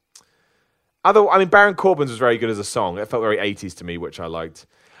him. Baron Corbin's was very good as a song. It felt very 80s to me, which I liked.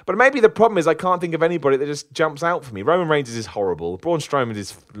 But maybe the problem is I can't think of anybody that just jumps out for me. Roman Reigns is horrible. Braun Strowman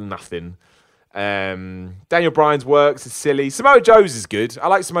is nothing. Daniel Bryan's works, it's silly. Samoa Joe's is good. I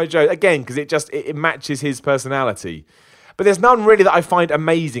like Samoa Joe, again, because it matches his personality. But there's none really that I find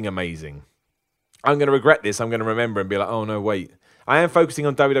amazing. I'm going to regret this. I'm going to remember and be like, oh no, wait. I am focusing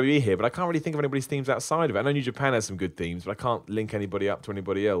on WWE here, but I can't really think of anybody's themes outside of it. I know New Japan has some good themes, but I can't link anybody up to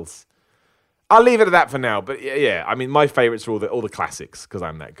anybody else. I'll leave it at that for now, but yeah, my favourites are all the classics, because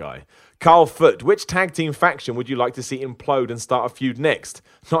I'm that guy. Carl Foote, which tag team faction would you like to see implode and start a feud next?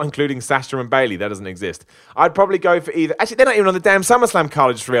 Not including Sasha and Bayley, that doesn't exist. I'd probably go for either... Actually, they're not even on the damn SummerSlam card,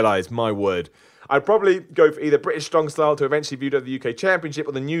 I just realised, my word. I'd probably go for either British Strong Style to eventually feud over the UK Championship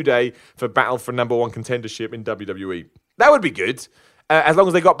or the New Day for battle for number one contendership in WWE. That would be good. As long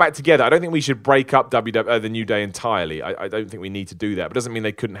as they got back together. I don't think we should break up the New Day entirely. I don't think we need to do that. But it doesn't mean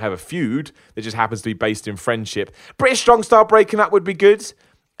they couldn't have a feud that just happens to be based in friendship. British Strong Style breaking up would be good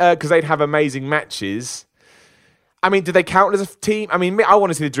because they'd have amazing matches. Do they count as a team? I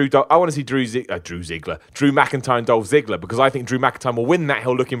want to see Drew McIntyre and Dolph Ziggler because I think Drew McIntyre will win that.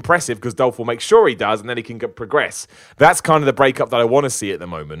 He'll look impressive because Dolph will make sure he does and then he can progress. That's kind of the breakup that I want to see at the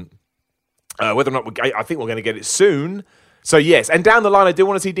moment. Whether or not I think we're going to get it soon. So yes, and down the line, I do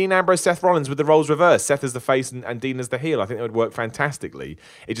want to see Dean Ambrose, Seth Rollins with the roles reversed. Seth as the face and Dean as the heel. I think that would work fantastically.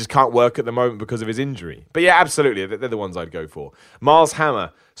 It just can't work at the moment because of his injury. But yeah, absolutely, they're the ones I'd go for. Miles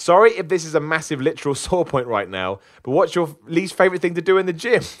Hammer. Sorry if this is a massive literal sore point right now, but what's your least favourite thing to do in the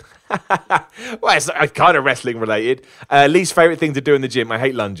gym? Well, it's kind of wrestling related. Least favourite thing to do in the gym. I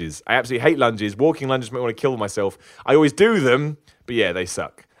hate lunges. I absolutely hate lunges. Walking lunges make me want to kill myself. I always do them, but yeah, they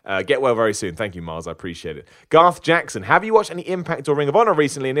suck. Get well very soon. Thank you, Miles. I appreciate it. Garth Jackson, have you watched any Impact or Ring of Honor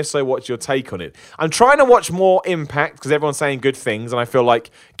recently? And if so, what's your take on it? I'm trying to watch more Impact because everyone's saying good things. And I feel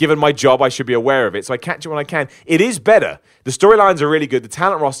like, given my job, I should be aware of it. So I catch it when I can. It is better. The storylines are really good. The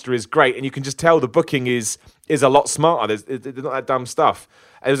talent roster is great. And you can just tell the booking is a lot smarter. There's not that dumb stuff.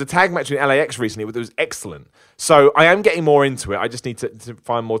 There was a tag match in LAX recently that was excellent. So I am getting more into it. I just need to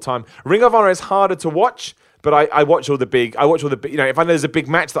find more time. Ring of Honor is harder to watch. But I watch all the big, if I know there's a big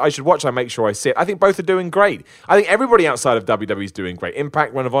match that I should watch, I make sure I see it. I think both are doing great. I think everybody outside of WWE is doing great.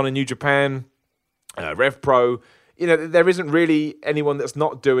 Impact, Ring of Honor, New Japan, Rev Pro. There isn't really anyone that's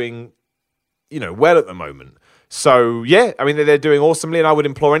not doing, well at the moment. So, yeah, they're doing awesomely, and I would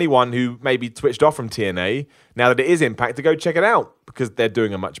implore anyone who maybe twitched off from TNA, now that it is Impact, to go check it out, because they're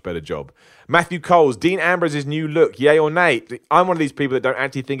doing a much better job. Matthew Coles, Dean Ambrose's new look, yay or nay? I'm one of these people that don't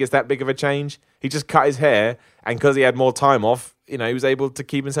actually think it's that big of a change. He just cut his hair, and because he had more time off, he was able to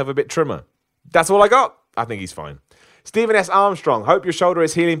keep himself a bit trimmer. That's all I got. I think he's fine. Stephen S. Armstrong, hope your shoulder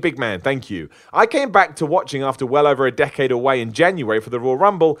is healing, big man. Thank you. I came back to watching after well over a decade away in January for the Royal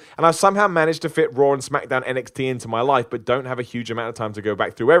Rumble, and I've somehow managed to fit Raw and SmackDown NXT into my life, but don't have a huge amount of time to go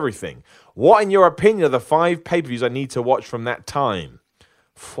back through everything. What, in your opinion, are the 5 pay-per-views I need to watch from that time?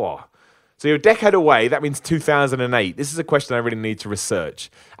 So you're a decade away, that means 2008. This is a question I really need to research.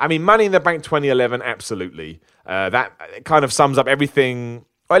 Money in the Bank 2011, absolutely. That kind of sums up everything,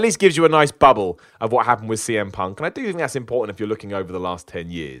 or at least gives you a nice bubble of what happened with CM Punk. And I do think that's important if you're looking over the last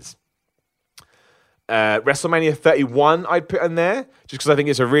 10 years. WrestleMania 31 I'd put in there, just because I think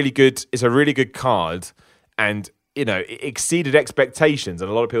it's a really good card. And, it exceeded expectations.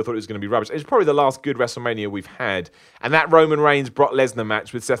 And a lot of people thought it was going to be rubbish. It's probably the last good WrestleMania we've had. And that Roman Reigns Brock Lesnar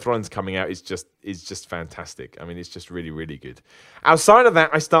match with Seth Rollins coming out is just fantastic. It's just really, really good. Outside of that,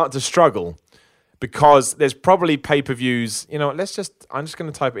 I start to struggle. because there's probably pay-per-views. You know, I'm just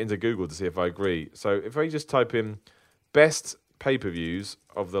going to type it into Google to see if I agree. So if I just type in best pay-per-views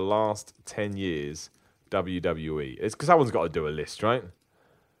of the last 10 years, WWE. It's because someone's got to do a list, right?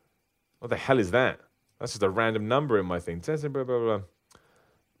 What the hell is that? That's just a random number in my thing. Blah, blah, blah.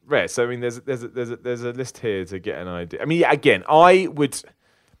 Right, so I mean, there's a list here to get an idea. I mean, yeah, again, I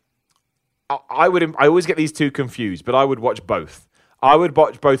always get these two confused, but I would watch both. I would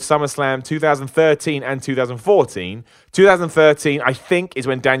watch both SummerSlam 2013 and 2014. 2013, I think, is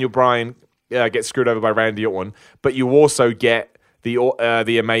when Daniel Bryan gets screwed over by Randy Orton, but you also get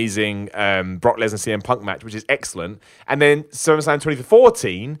the amazing Brock Lesnar CM Punk match, which is excellent. And then SummerSlam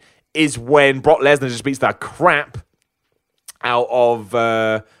 2014 is when Brock Lesnar just beats the crap out of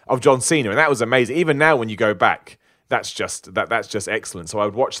John Cena, and that was amazing. Even now, when you go back, that's just excellent. So I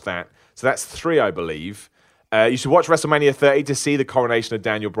would watch that. So that's 3, I believe. You should watch WrestleMania 30 to see the coronation of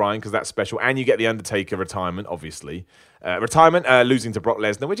Daniel Bryan, because that's special, and you get the Undertaker retirement, obviously. Losing to Brock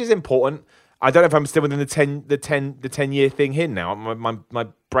Lesnar, which is important. I don't know if I'm still within the 10 year thing here now. My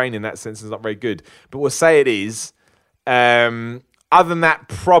brain in that sense is not very good, but we'll say it is. Other than that,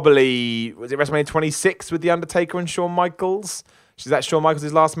 probably was it WrestleMania 26 with the Undertaker and Shawn Michaels? Is that Shawn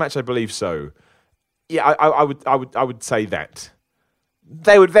Michaels' last match? I believe so. Yeah, I would say that.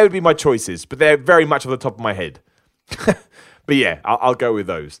 They would be my choices, but they're very much off the top of my head. But yeah, I'll go with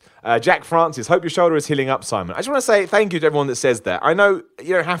those. Jack Francis, hope your shoulder is healing up, Simon. I just want to say thank you to everyone that says that. I know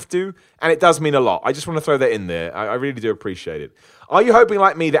you don't have to, and it does mean a lot. I just want to throw that in there. I really do appreciate it. Are you hoping,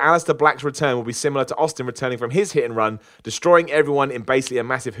 like me, that Aleister Black's return will be similar to Austin returning from his hit and run, destroying everyone in basically a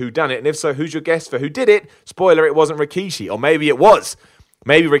massive whodunit? And if so, who's your guess for who did it? Spoiler, it wasn't Rikishi. Or maybe it was.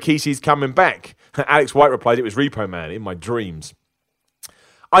 Maybe Rikishi's coming back. Alex White replied, it was Repo Man in my dreams.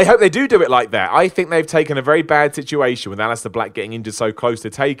 I hope they do it like that. I think they've taken a very bad situation with Aleister Black getting injured so close to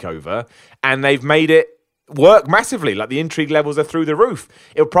TakeOver, and they've made it work massively. Like, the intrigue levels are through the roof.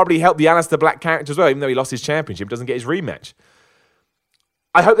 It'll probably help the Aleister Black character as well, even though he lost his championship, doesn't get his rematch.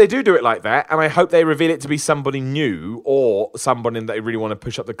 I hope they do it like that, and I hope they reveal it to be somebody new or somebody that they really want to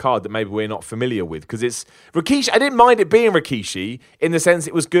push up the card that maybe we're not familiar with. Because it's Rikishi. I didn't mind it being Rikishi in the sense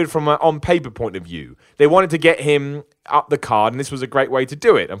it was good from an on-paper point of view. They wanted to get him up the card, and this was a great way to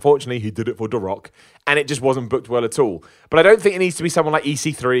do it. Unfortunately, he did it for The Rock, and it just wasn't booked well at all. But I don't think it needs to be someone like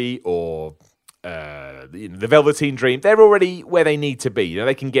EC3 or the Velveteen Dream. They're already where they need to be. You know,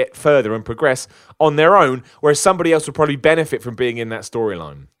 they can get further and progress on their own, whereas somebody else would probably benefit from being in that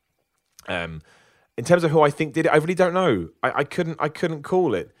storyline. In terms of who I think did it, I really don't know. I couldn't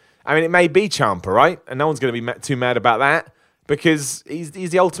call it. I mean, it may be Ciampa, right? And no one's going to be too mad about that because he's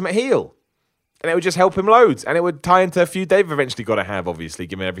the ultimate heel. And it would just help him loads. And it would tie into a feud they've eventually got to have, obviously,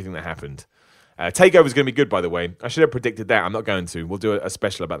 given everything that happened. TakeOver's going to be good, by the way. I should have predicted that. I'm not going to. We'll do a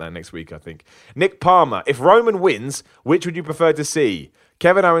special about that next week, I think. Nick Palmer, if Roman wins, which would you prefer to see?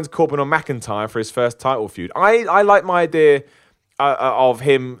 Kevin Owens, Corbin, or McIntyre for his first title feud? I like my idea of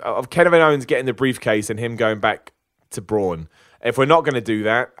Kevin Owens getting the briefcase and him going back to Braun. If we're not going to do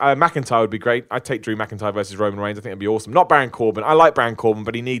that, McIntyre would be great. I'd take Drew McIntyre versus Roman Reigns. I think it'd be awesome. Not Baron Corbin. I like Baron Corbin,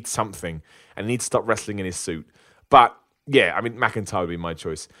 but he needs something. And he needs to stop wrestling in his suit. But yeah, I mean, McIntyre would be my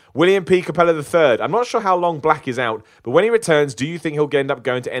choice. William P. Capella III. I'm not sure how long Black is out, but when he returns, do you think he'll end up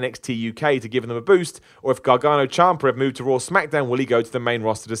going to NXT UK to give them a boost? Or if Gargano Ciampa have moved to Raw SmackDown, will he go to the main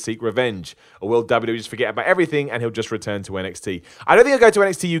roster to seek revenge? Or will WWE just forget about everything and he'll just return to NXT? I don't think he'll go to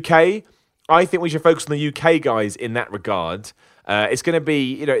NXT UK. I think we should focus on the UK guys in that regard. It's going to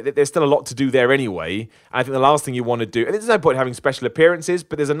be, there's still a lot to do there anyway. I think the last thing you want to do, and there's no point having special appearances,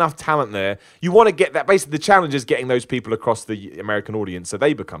 but there's enough talent there. You want to get that. Basically, the challenge is getting those people across the American audience so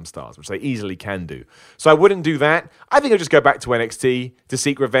they become stars, which they easily can do. So I wouldn't do that. I think I'll just go back to NXT to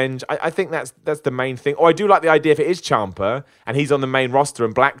seek revenge. I think that's the main thing. Or I do like the idea if it is Ciampa and he's on the main roster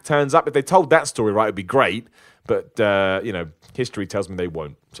and Black turns up. If they told that story right, it'd be great. But, history tells me they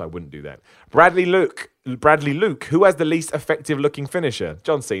won't, so I wouldn't do that. Bradley Luke, who has the least effective looking finisher?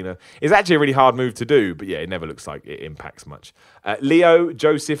 John Cena. It's actually a really hard move to do, but yeah, it never looks like it impacts much. Leo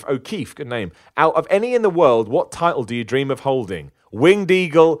Joseph O'Keefe, good name. Out of any in the world, what title do you dream of holding? Winged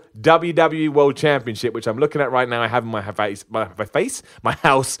Eagle WWE World Championship, which I'm looking at right now. I have in my house,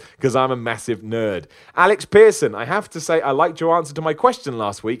 because I'm a massive nerd. Alex Pearson, I have to say, I liked your answer to my question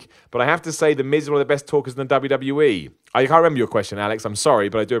last week, but I have to say The Miz is one of the best talkers in the WWE. I can't remember your question, Alex. I'm sorry,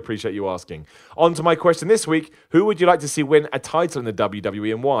 but I do appreciate you asking. On to my question this week. Who would you like to see win a title in the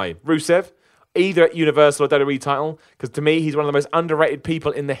WWE and why? Rusev? Either at Universal or WWE title, because to me, he's one of the most underrated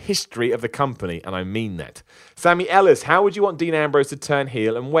people in the history of the company, and I mean that. Sammy Ellis, how would you want Dean Ambrose to turn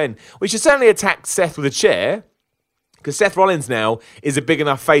heel and when? We should certainly attack Seth with a chair. Because Seth Rollins now is a big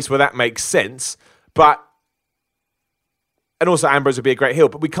enough face where that makes sense. And also Ambrose would be a great heel.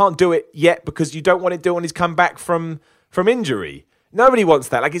 But we can't do it yet because you don't want to do it when he's come back from injury. Nobody wants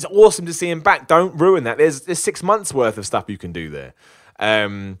that. Like, it's awesome to see him back. Don't ruin that. There's 6 months worth of stuff you can do there.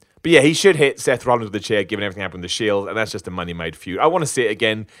 But yeah, he should hit Seth Rollins with the chair, given everything happened with the Shield, and that's just a money-made feud. I want to see it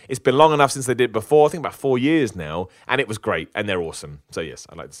again. It's been long enough since they did it before. I think about 4 years now, and it was great, and they're awesome. So yes,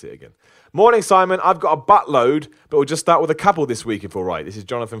 I'd like to see it again. Morning, Simon. I've got a buttload, but we'll just start with a couple this week, if all right. This is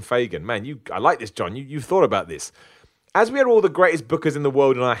Jonathan Fagan. Man, I like this, John. You've thought about this. As we had all the greatest bookers in the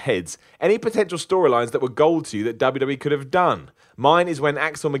world in our heads, any potential storylines that were gold to you that WWE could have done? Mine is when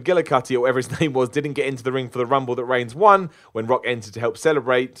Axel McGillicuddy, or whatever his name was, didn't get into the ring for the Rumble that Reigns won, when Rock entered to help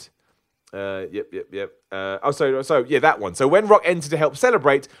celebrate. That one. So when Rock entered to help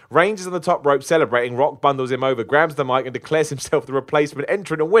celebrate, Reigns is on the top rope celebrating. Rock bundles him over, grabs the mic, and declares himself the replacement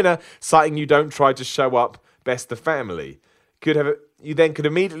entrant and winner, citing "You don't try to show up, best the family." You then could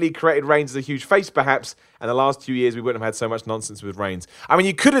immediately created Reigns as a huge face, perhaps, and the last 2 years we wouldn't have had so much nonsense with Reigns. I mean,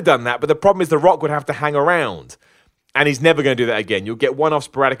 you could have done that, but the problem is The Rock would have to hang around, and he's never going to do that again. You'll get one-off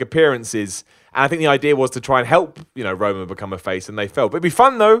sporadic appearances, and I think the idea was to try and help, Roman become a face, and they failed. But it'd be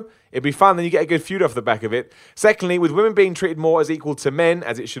fun, though. It'd be fun, then you get a good feud off the back of it. Secondly, with women being treated more as equal to men,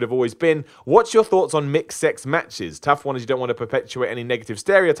 as it should have always been, what's your thoughts on mixed-sex matches? Tough one, as you don't want to perpetuate any negative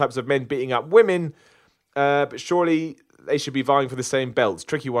stereotypes of men beating up women, but surely they should be vying for the same belts.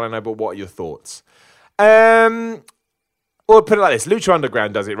 Tricky one, I know, but what are your thoughts? Or put it like this. Lucha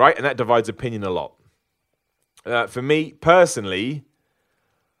Underground does it, right? And that divides opinion a lot. For me, personally,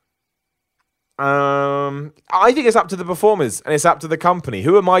 I think it's up to the performers and it's up to the company.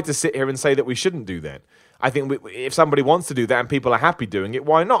 Who am I to sit here and say that we shouldn't do that? I think if somebody wants to do that and people are happy doing it,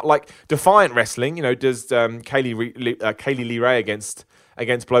 why not? Like Defiant Wrestling, does Kaylee Lee Ray against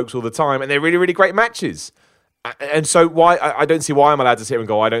blokes all the time, and they're really, really great matches. And so I don't see why I'm allowed to sit here and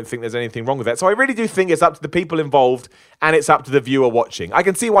go, I don't think there's anything wrong with that. So I really do think it's up to the people involved and it's up to the viewer watching. I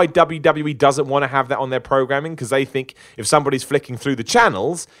can see why WWE doesn't want to have that on their programming, because they think if somebody's flicking through the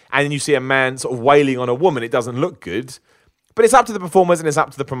channels and then you see a man sort of wailing on a woman, it doesn't look good. But it's up to the performers and it's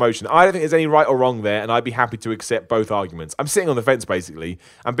up to the promotion. I don't think there's any right or wrong there, and I'd be happy to accept both arguments. I'm sitting on the fence, basically.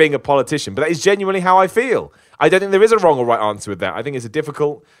 I'm being a politician, but that is genuinely how I feel. I don't think there is a wrong or right answer with that. I think it's a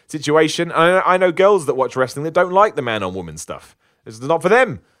difficult situation. I know girls that watch wrestling that don't like the man-on-woman stuff. It's not for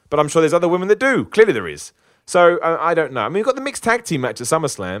them, but I'm sure there's other women that do. Clearly there is. So, I don't know. I mean, we've got the mixed tag team match at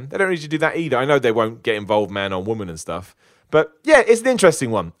SummerSlam. They don't need to do that either. I know they won't get involved man-on-woman and stuff. But yeah, it's an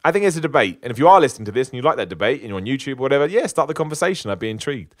interesting one. I think it's a debate. And if you are listening to this and you like that debate and you're on YouTube or whatever, yeah, start the conversation. I'd be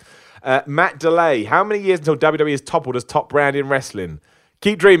intrigued. Matt DeLay, how many years until WWE is toppled as top brand in wrestling?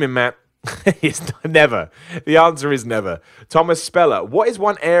 Keep dreaming, Matt. It's never. The answer is never. Thomas Speller, what is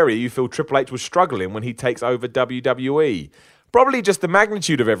one area you feel Triple H was struggling when he takes over WWE? Probably just the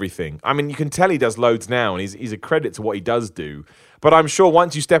magnitude of everything. I mean, you can tell he does loads now, and he's a credit to what he does do. But I'm sure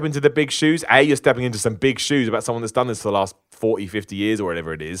once you step into the big shoes, you're stepping into some big shoes about someone that's done this for the last 40, 50 years or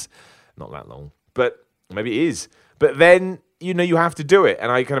whatever it is. Not that long, but maybe it is. But then, you have to do it,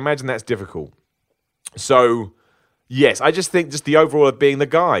 and I can imagine that's difficult. So, yes, I just think just the overall of being the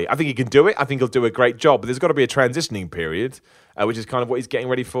guy. I think he can do it. I think he'll do a great job, but there's got to be a transitioning period, which is kind of what he's getting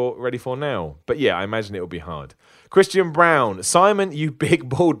ready for now. But yeah, I imagine it will be hard. Christian Brown, Simon, you big,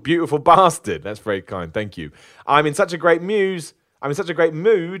 bald, beautiful bastard. That's very kind. Thank you. I'm in such a great mood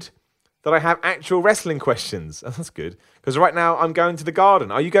that I have actual wrestling questions. Oh, that's good. Because right now I'm going to the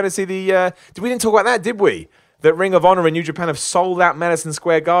Garden. Are you going to see the... we didn't talk about that, did we? That Ring of Honor and New Japan have sold out Madison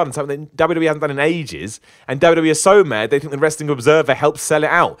Square Garden, something that WWE hasn't done in ages. And WWE is so mad, they think the Wrestling Observer helped sell it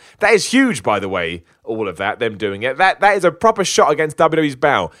out. That is huge, by the way, all of that, them doing it. That is a proper shot against WWE's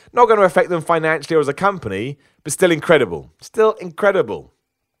bow. Not going to affect them financially or as a company, but still incredible. Still incredible.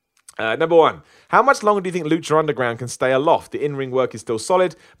 Number one, how much longer do you think Lucha Underground can stay aloft? The in-ring work is still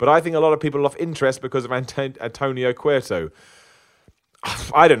solid, but I think a lot of people lost interest because of Antonio Cueto.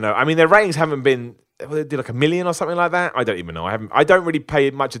 I don't know. I mean, their ratings haven't been... They did like 1 million or something like that. I don't even know. I don't really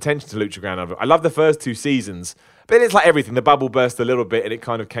pay much attention to Lucha Underground. I love the first 2 seasons, but then it's like everything. The bubble burst a little bit and it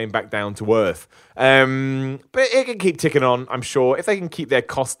kind of came back down to earth. But it can keep ticking on, I'm sure. If they can keep their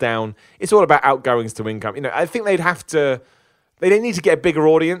costs down, it's all about outgoings to income. I think they'd have to... They need to get a bigger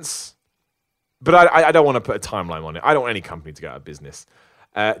audience, but I don't want to put a timeline on it. I don't want any company to go out of business.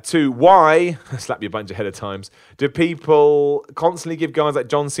 2, why, slap you a bunch ahead of times, do people constantly give guys like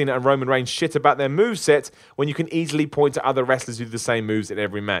John Cena and Roman Reigns shit about their moveset when you can easily point to other wrestlers who do the same moves in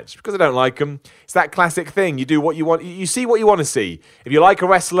every match? Because I don't like them. It's that classic thing. You do what you want. You see what you want to see. If you like a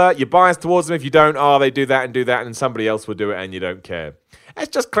wrestler, you're biased towards them. If you don't, they do that, and then somebody else will do it and you don't care. It's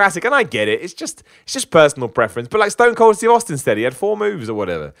just classic, and I get it. It's just personal preference. But like Stone Cold Steve Austin said, he had 4 moves or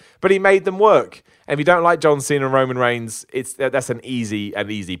whatever, but he made them work. And if you don't like John Cena and Roman Reigns, that's an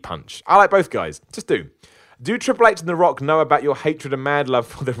easy punch. I like both guys. Just do. Do Triple H and The Rock know about your hatred and mad love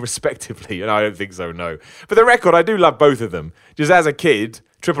for them respectively? And I don't think so, no. For the record, I do love both of them. Just as a kid,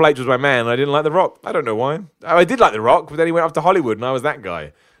 Triple H was my man, and I didn't like The Rock. I don't know why. I did like The Rock, but then he went off to Hollywood, and I was that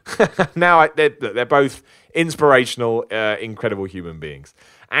guy. Now, they're both inspirational, incredible human beings.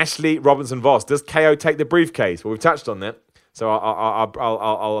 Ashley Robinson-Voss, does KO take the briefcase? Well, we've touched on that. So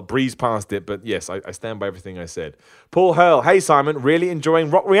I'll breeze past it, but yes, I stand by everything I said. Paul Hurl, hey Simon, really enjoying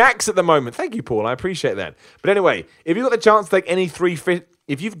Rock Reacts at the moment. Thank you, Paul, I appreciate that. But anyway, if you've got the chance to take any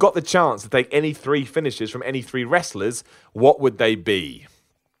three finishes from any 3 wrestlers, what would they be?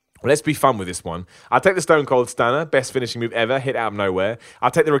 Well, let's be fun with this one. I'll take the Stone Cold Stunner, best finishing move ever, hit out of nowhere.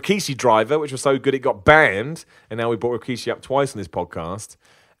 I'll take the Rikishi Driver, which was so good it got banned, and now we brought Rikishi up twice on this podcast.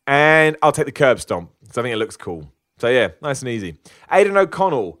 And I'll take the Curb Stomp, because I think it looks cool. So yeah, nice and easy. Aidan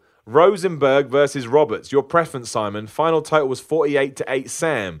O'Connell, Rosenberg versus Roberts. Your preference, Simon. Final total was 48-8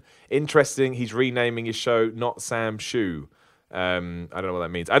 Sam. Interesting, he's renaming his show Not Sam Shoe. I don't know what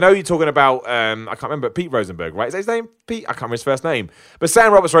that means. I know you're talking about, I can't remember, Pete Rosenberg, right? Is that his name? Pete? I can't remember his first name. But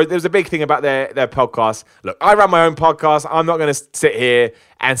Sam Roberts, there was a big thing about their podcast. Look, I run my own podcast. I'm not going to sit here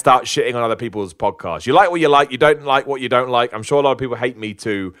and start shitting on other people's podcasts. You like what you like. You don't like what you don't like. I'm sure a lot of people hate me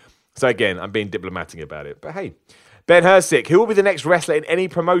too. So again, I'm being diplomatic about it. But hey, Ben Hersick, who will be the next wrestler in any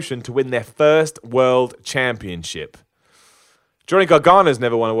promotion to win their first world championship? Johnny Gargano's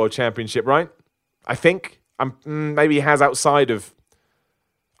never won a world championship, right? I think. Maybe he has outside of...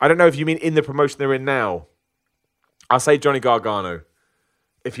 I don't know if you mean in the promotion they're in now. I'll say Johnny Gargano,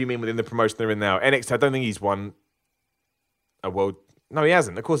 if you mean within the promotion they're in now. NXT, I don't think he's won a world... No, he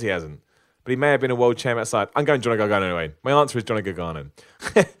hasn't. Of course he hasn't. But he may have been a world champ outside. I'm going Johnny Gargano anyway. My answer is Johnny Gargano.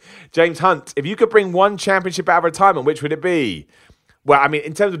 James Hunt, if you could bring one championship out of retirement, which would it be? Well, I mean,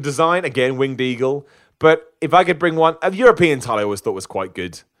 in terms of design, again, Winged Eagle. But if I could bring one... A European title I always thought was quite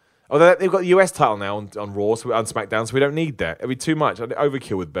good. Although they've got the US title now on Raw, on SmackDown, so we don't need that. It'd be too much. I'd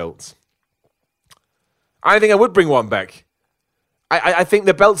overkill with belts. I don't think I would bring one back. I think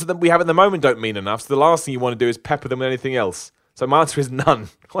the belts that we have at the moment don't mean enough, so the last thing you want to do is pepper them with anything else. So my answer is none.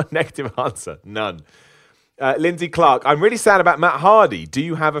 What negative answer? None. Lindsay Clark, I'm really sad about Matt Hardy. Do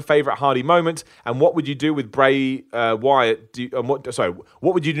you have a favourite Hardy moment? And what would you do with Bray Wyatt? What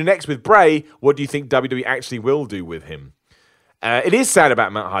would you do next with Bray? What do you think WWE actually will do with him? It is sad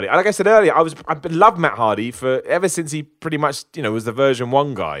about Matt Hardy. Like I said earlier, I've loved Matt Hardy ever since he pretty much, was the version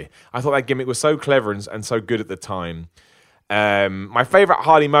 1 guy. I thought that gimmick was so clever and so good at the time. My favourite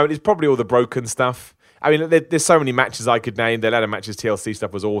Hardy moment is probably all the broken stuff. I mean, there's so many matches I could name. The ladder matches, TLC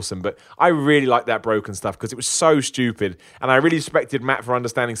stuff was awesome, but I really liked that broken stuff because it was so stupid, and I really respected Matt for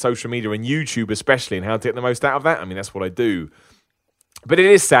understanding social media and YouTube especially and how to get the most out of that. I mean, that's what I do. But it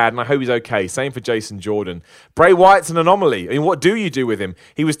is sad, and I hope he's okay. Same for Jason Jordan. Bray Wyatt's an anomaly. I mean, what do you do with him?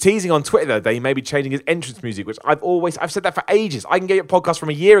 He was teasing on Twitter the other day he may be changing his entrance music, which I've said that for ages. I can get a podcast from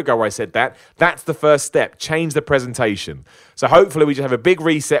a year ago where I said that. That's the first step. Change the presentation. So hopefully we just have a big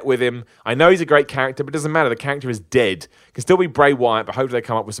reset with him. I know he's a great character, but it doesn't matter. The character is dead. Can still be Bray Wyatt, but hopefully they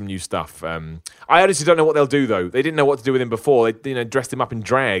come up with some new stuff. I honestly don't know what they'll do, though. They didn't know what to do with him before. They dressed him up in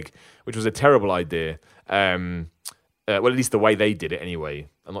drag, which was a terrible idea. Well, at least the way they did it anyway.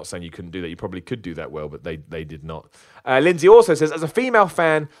 I'm not saying you couldn't do that. You probably could do that well, but they did not. Lindsay also says, as a female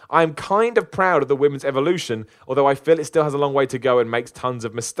fan, I'm kind of proud of the women's evolution, although I feel it still has a long way to go and makes tons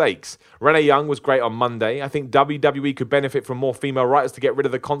of mistakes. Renee Young was great on Monday. I think WWE could benefit from more female writers to get rid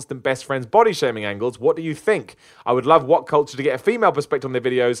of the constant best friends body shaming angles. What do you think? I would love What Culture to get a female perspective on their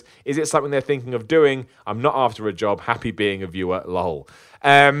videos. Is it something they're thinking of doing? I'm not after a job. Happy being a viewer. Lol.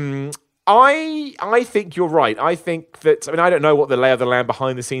 I think you're right. I think that, I don't know what the lay of the land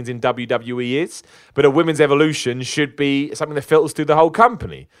behind the scenes in WWE is, but a women's evolution should be something that filters through the whole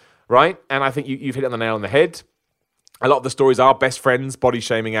company, right? And I think you've hit it on the nail on the head. A lot of the stories are best friends, body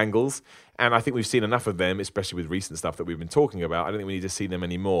shaming angles, and I think we've seen enough of them, especially with recent stuff that we've been talking about. I don't think we need to see them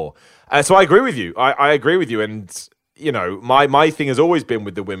anymore. So I agree with you. I agree with you, and my thing has always been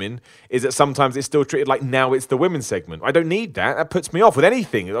with the women is that sometimes it's still treated like now it's the women's segment. I don't need that. That puts me off with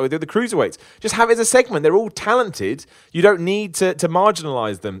anything. The cruiserweights. Just have it as a segment. They're all talented. You don't need to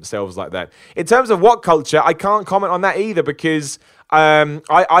marginalize themselves like that. In terms of What Culture, I can't comment on that either because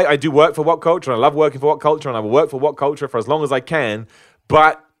I do work for What Culture and I love working for What Culture and I will work for What Culture for as long as I can.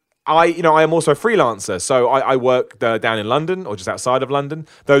 But I am also a freelancer, so I work down in London or just outside of London.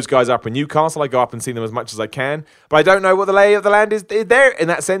 Those guys are up in Newcastle. I go up and see them as much as I can, but I don't know what the lay of the land is there in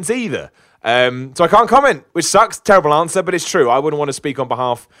that sense either. So I can't comment, which sucks. Terrible answer, but it's true. I wouldn't want to speak on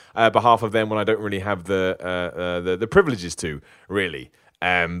behalf of them when I don't really have the privileges to, really.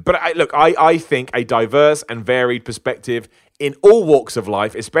 But I think a diverse and varied perspective in all walks of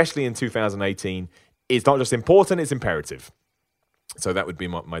life, especially in 2018, is not just important, it's imperative. So that would be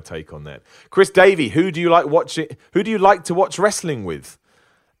my take on that. Chris Davey, who do you like to watch wrestling with?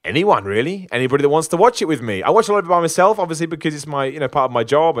 Anyone, really. Anybody that wants to watch it with me. I watch a lot of it by myself, obviously, because it's my part of my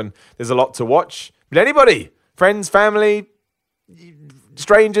job and there's a lot to watch. But anybody, friends, family,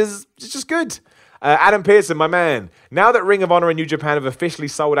 strangers, it's just good. Adam Pearson, my man. Now that Ring of Honor and New Japan have officially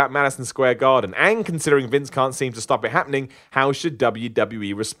sold out Madison Square Garden, and considering Vince can't seem to stop it happening, how should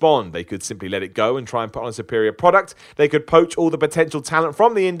WWE respond? They could simply let it go and try and put on a superior product. They could poach all the potential talent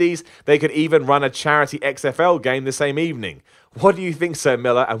from the indies. They could even run a charity XFL game the same evening. What do you think, Sir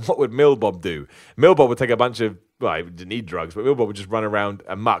Miller, and what would Millbob do? Millbob would take a bunch of, well, he didn't need drugs, but Millbob would just run around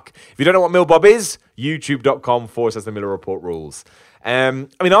amok. If you don't know what Millbob is, youtube.com/The Miller Report rules.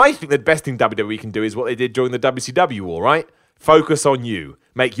 I think the best thing WWE can do is what they did during the WCW war, right? Focus on you.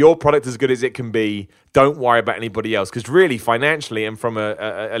 Make your product as good as it can be. Don't worry about anybody else. Because really, financially and from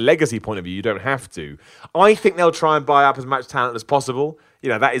a legacy point of view, you don't have to. I think they'll try and buy up as much talent as possible.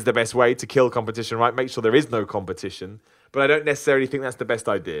 That is the best way to kill competition, right? Make sure there is no competition. But I don't necessarily think that's the best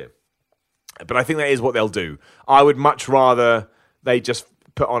idea. But I think that is what they'll do. I would much rather they just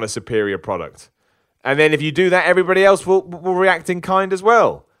put on a superior product. And then if you do that, everybody else will react in kind as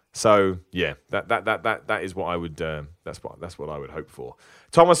well. So yeah, that is what I would. That's what I would hope for.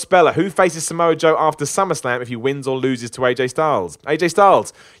 Thomas Speller, who faces Samoa Joe after SummerSlam if he wins or loses to AJ Styles? AJ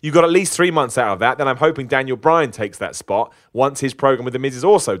Styles, you got at least 3 months out of that. Then I'm hoping Daniel Bryan takes that spot once his program with The Miz is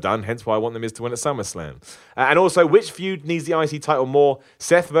also done. Hence why I want The Miz to win at SummerSlam. And also, which feud needs the IC title more?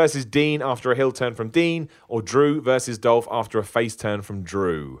 Seth versus Dean after a heel turn from Dean, or Drew versus Dolph after a face turn from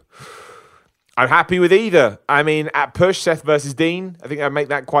Drew? I'm happy with either. I mean, at push, Seth versus Dean, I think I'd make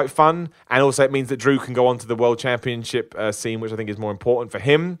that quite fun. And also it means that Drew can go on to the World Championship scene, which I think is more important for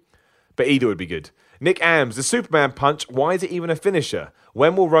him. But either would be good. Nick Ams, the Superman punch, why is it even a finisher?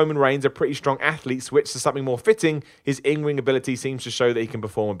 When will Roman Reigns, a pretty strong athlete, switch to something more fitting? His in-ring ability seems to show that he can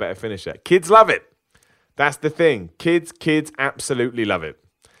perform a better finisher. Kids love it. That's the thing. Kids absolutely love it.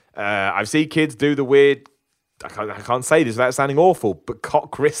 I've seen kids do the weird, I can't say this without sounding awful, but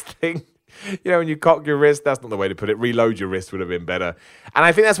cock wrist thing. When you cock your wrist, that's not the way to put it. Reload your wrist would have been better. And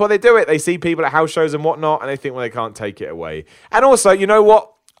I think that's why they do it. They see people at house shows and whatnot, and they think, well, they can't take it away. And also, you know what?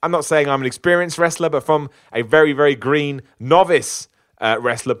 I'm not saying I'm an experienced wrestler, but from a very, very green novice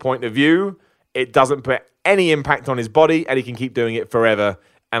wrestler point of view, it doesn't put any impact on his body, and he can keep doing it forever.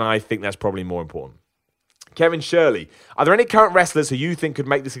 And I think that's probably more important. Kevin Shirley, are there any current wrestlers who you think could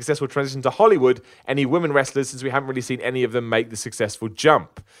make the successful transition to Hollywood? Any women wrestlers, since we haven't really seen any of them make the successful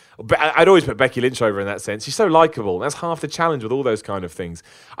jump? I'd always put Becky Lynch over in that sense. She's so likable. That's half the challenge with all those kind of things.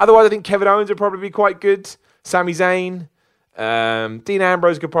 Otherwise, I think Kevin Owens would probably be quite good. Sami Zayn. Dean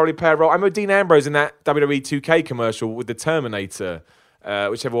Ambrose could probably play a role. I remember Dean Ambrose in that WWE 2K commercial with the Terminator,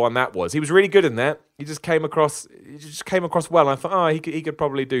 whichever one that was. He was really good in that. He just came across well. And I thought, he could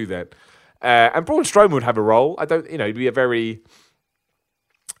probably do that. And Braun Strowman would have a role. He'd be a very,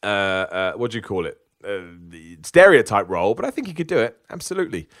 what do you call it? Stereotype role, but I think he could do it.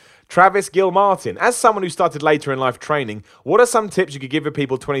 Absolutely. Travis Gilmartin, as someone who started later in life training, what are some tips you could give for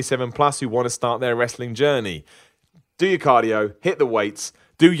people 27 plus who want to start their wrestling journey? Do your cardio, hit the weights,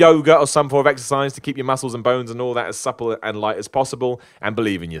 do yoga or some form of exercise to keep your muscles and bones and all that as supple and light as possible, and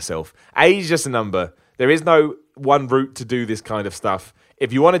believe in yourself. Age is just a number. There is no one route to do this kind of stuff.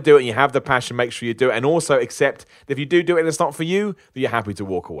 If you want to do it and you have the passion, make sure you do it. And also accept that if you do it and it's not for you, that you're happy to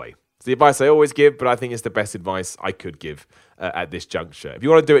walk away. It's the advice I always give, but I think it's the best advice I could give at this juncture. If you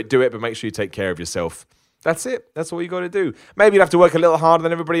want to do it, but make sure you take care of yourself. That's it. That's all you got to do. Maybe you'll have to work a little harder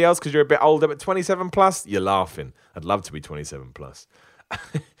than everybody else because you're a bit older, but 27 plus, you're laughing. I'd love to be 27 plus.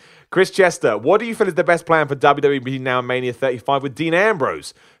 Chris Chester, what do you feel is the best plan for WWE between now and Mania 35 with Dean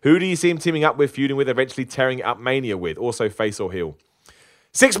Ambrose? Who do you see him teaming up with, feuding with, eventually tearing it up Mania with? Also face or heel?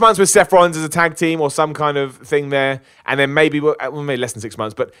 6 months with Seth Rollins as a tag team or some kind of thing there. And then maybe less than 6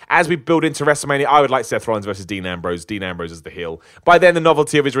 months. But as we build into WrestleMania, I would like Seth Rollins versus Dean Ambrose. Dean Ambrose as the heel. By then, the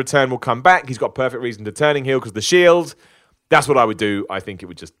novelty of his return will come back. He's got perfect reason to turning heel because the Shield. That's what I would do. I think it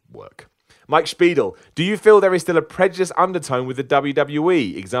would just work. Mike Spiedel, do you feel there is still a prejudice undertone with the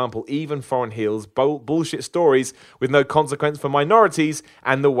WWE? Example, even foreign heels, bullshit stories with no consequence for minorities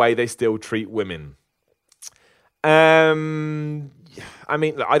and the way they still treat women. I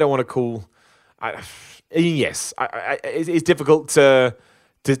mean, I don't want to call. Yes, it's difficult to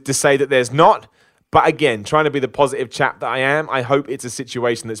say that there's not, But again, trying to be the positive chap that I am, I hope it's a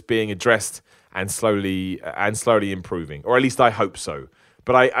situation that's being addressed and slowly improving, or at least I hope so.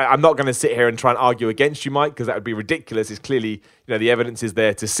 But I'm not going to sit here and try and argue against you, Mike, because that would be ridiculous. It's clearly, the evidence is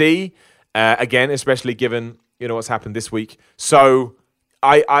there to see. Again, especially given what's happened this week. So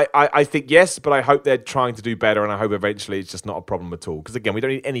I think yes, but I hope they're trying to do better, and I hope eventually it's just not a problem at all. Because again, we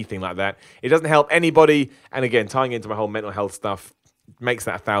don't need anything like that. It doesn't help anybody. And again, tying into my whole mental health stuff makes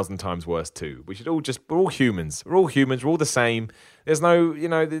that 1,000 times worse too. We're all humans. We're all humans. We're all the same. There's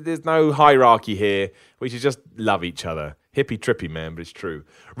no hierarchy here. We should just love each other. Hippie trippy, man, but it's true.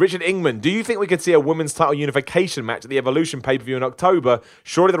 Richard Ingman, do you think we could see a women's title unification match at the Evolution pay-per-view in October?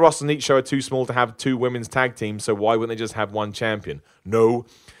 Surely the roster and each show are too small to have 2 women's tag teams, so why wouldn't they just have 1 champion? No.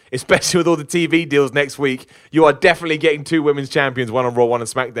 Especially with all the TV deals next week, you are definitely getting 2 women's champions, 1 on Raw, 1 on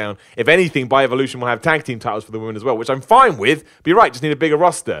SmackDown. If anything, by Evolution, we'll have tag team titles for the women as well, which I'm fine with. But you're right, just need a bigger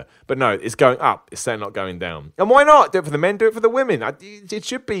roster. But no, it's going up. It's certainly not going down. And why not? Do it for the men, do it for the women. It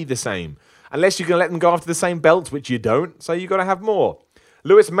should be the same. Unless you're going to let them go after the same belts, which you don't. So you've got to have more.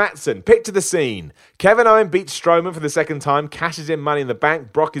 Lewis Matson, picture the scene. Kevin Owens beats Strowman for the second time, cashes in Money in the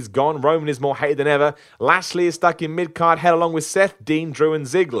Bank. Brock is gone. Roman is more hated than ever. Lashley is stuck in mid-card hell along with Seth, Dean, Drew, and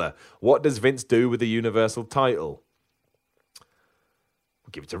Ziggler. What does Vince do with the Universal title?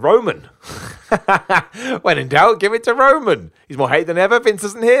 We'll give it to Roman. When in doubt, give it to Roman. He's more hated than ever. Vince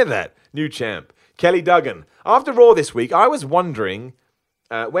doesn't hear that. New champ. Kelly Duggan. After Raw this week, I was wondering...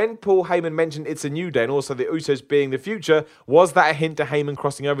 when Paul Heyman mentioned it's a new day and also the Usos being the future, was that a hint to Heyman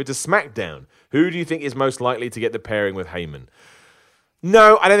crossing over to SmackDown? Who do you think is most likely to get the pairing with Heyman?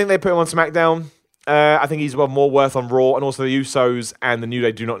 No, I don't think they put him on SmackDown. I think he's more worth on Raw, and also the Usos and the New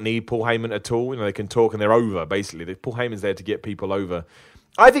Day do not need Paul Heyman at all. They can talk and they're over, basically. Paul Heyman's there to get people over.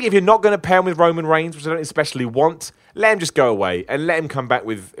 I think if you're not going to pair him with Roman Reigns, which I don't especially want, let him just go away and let him come back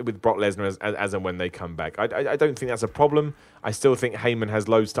with Brock Lesnar as and when they come back. I don't think that's a problem. I still think Heyman has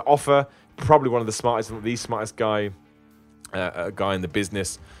loads to offer. Probably one of the smartest, the smartest guy in the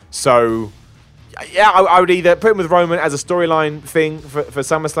business. So, yeah, I would either put him with Roman as a storyline thing for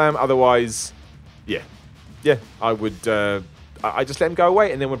SummerSlam. Otherwise, yeah, I would. I just let him go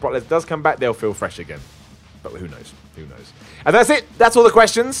away, and then when Brock Lesnar does come back, they'll feel fresh again. But who knows? Who knows? And that's it. That's all the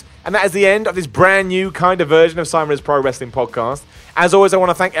questions. And that is the end of this brand new kind of version of Simon Miller's Pro Wrestling Podcast. As always, I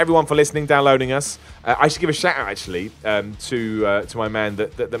want to thank everyone for listening, downloading us. I should give a shout out, actually, to my man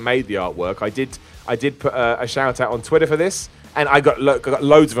that made the artwork. I did put a shout out on Twitter for this, and I got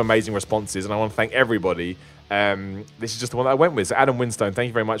loads of amazing responses, and I want to thank everybody. This is just the one that I went with. So Adam Winstone, thank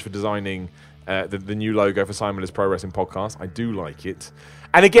you very much for designing the new logo for Simon Miller's Pro Wrestling Podcast. I do like it.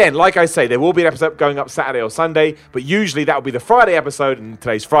 And again, like I say, there will be an episode going up Saturday or Sunday, but usually that will be the Friday episode, and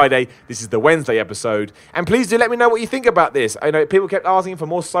today's Friday. This is the Wednesday episode. And please do let me know what you think about this. I know people kept asking for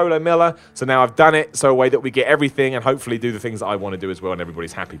more Solo Miller, so now I've done it so a way that we get everything and hopefully do the things that I want to do as well, and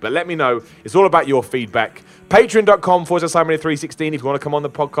everybody's happy. But let me know. It's all about your feedback. Patreon.com/SimonMiller316 if you want to come on the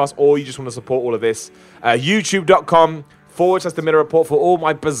podcast or you just want to support all of this. YouTube.com/The Miller Report for all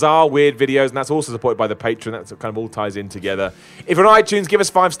my bizarre, weird videos, and that's also supported by the Patreon. That's kind of all ties in together. If you're on iTunes, give us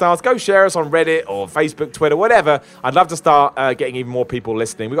 5 stars. Go share us on Reddit or Facebook, Twitter, whatever. I'd love to start getting even more people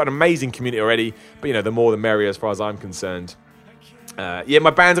listening. We've got an amazing community already, but the more the merrier as far as I'm concerned.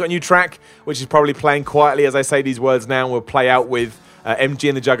 My band's got a new track, which is probably playing quietly as I say these words now, and we'll play out with MG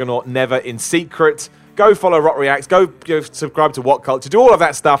and the Juggernaut, Never in Secret. Go follow Rock Reacts. Go subscribe to What Culture. Do all of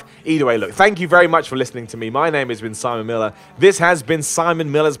that stuff. Either way, look, thank you very much for listening to me. My name has been Simon Miller. This has been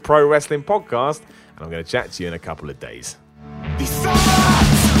Simon Miller's Pro Wrestling Podcast, and I'm going to chat to you in a couple of days.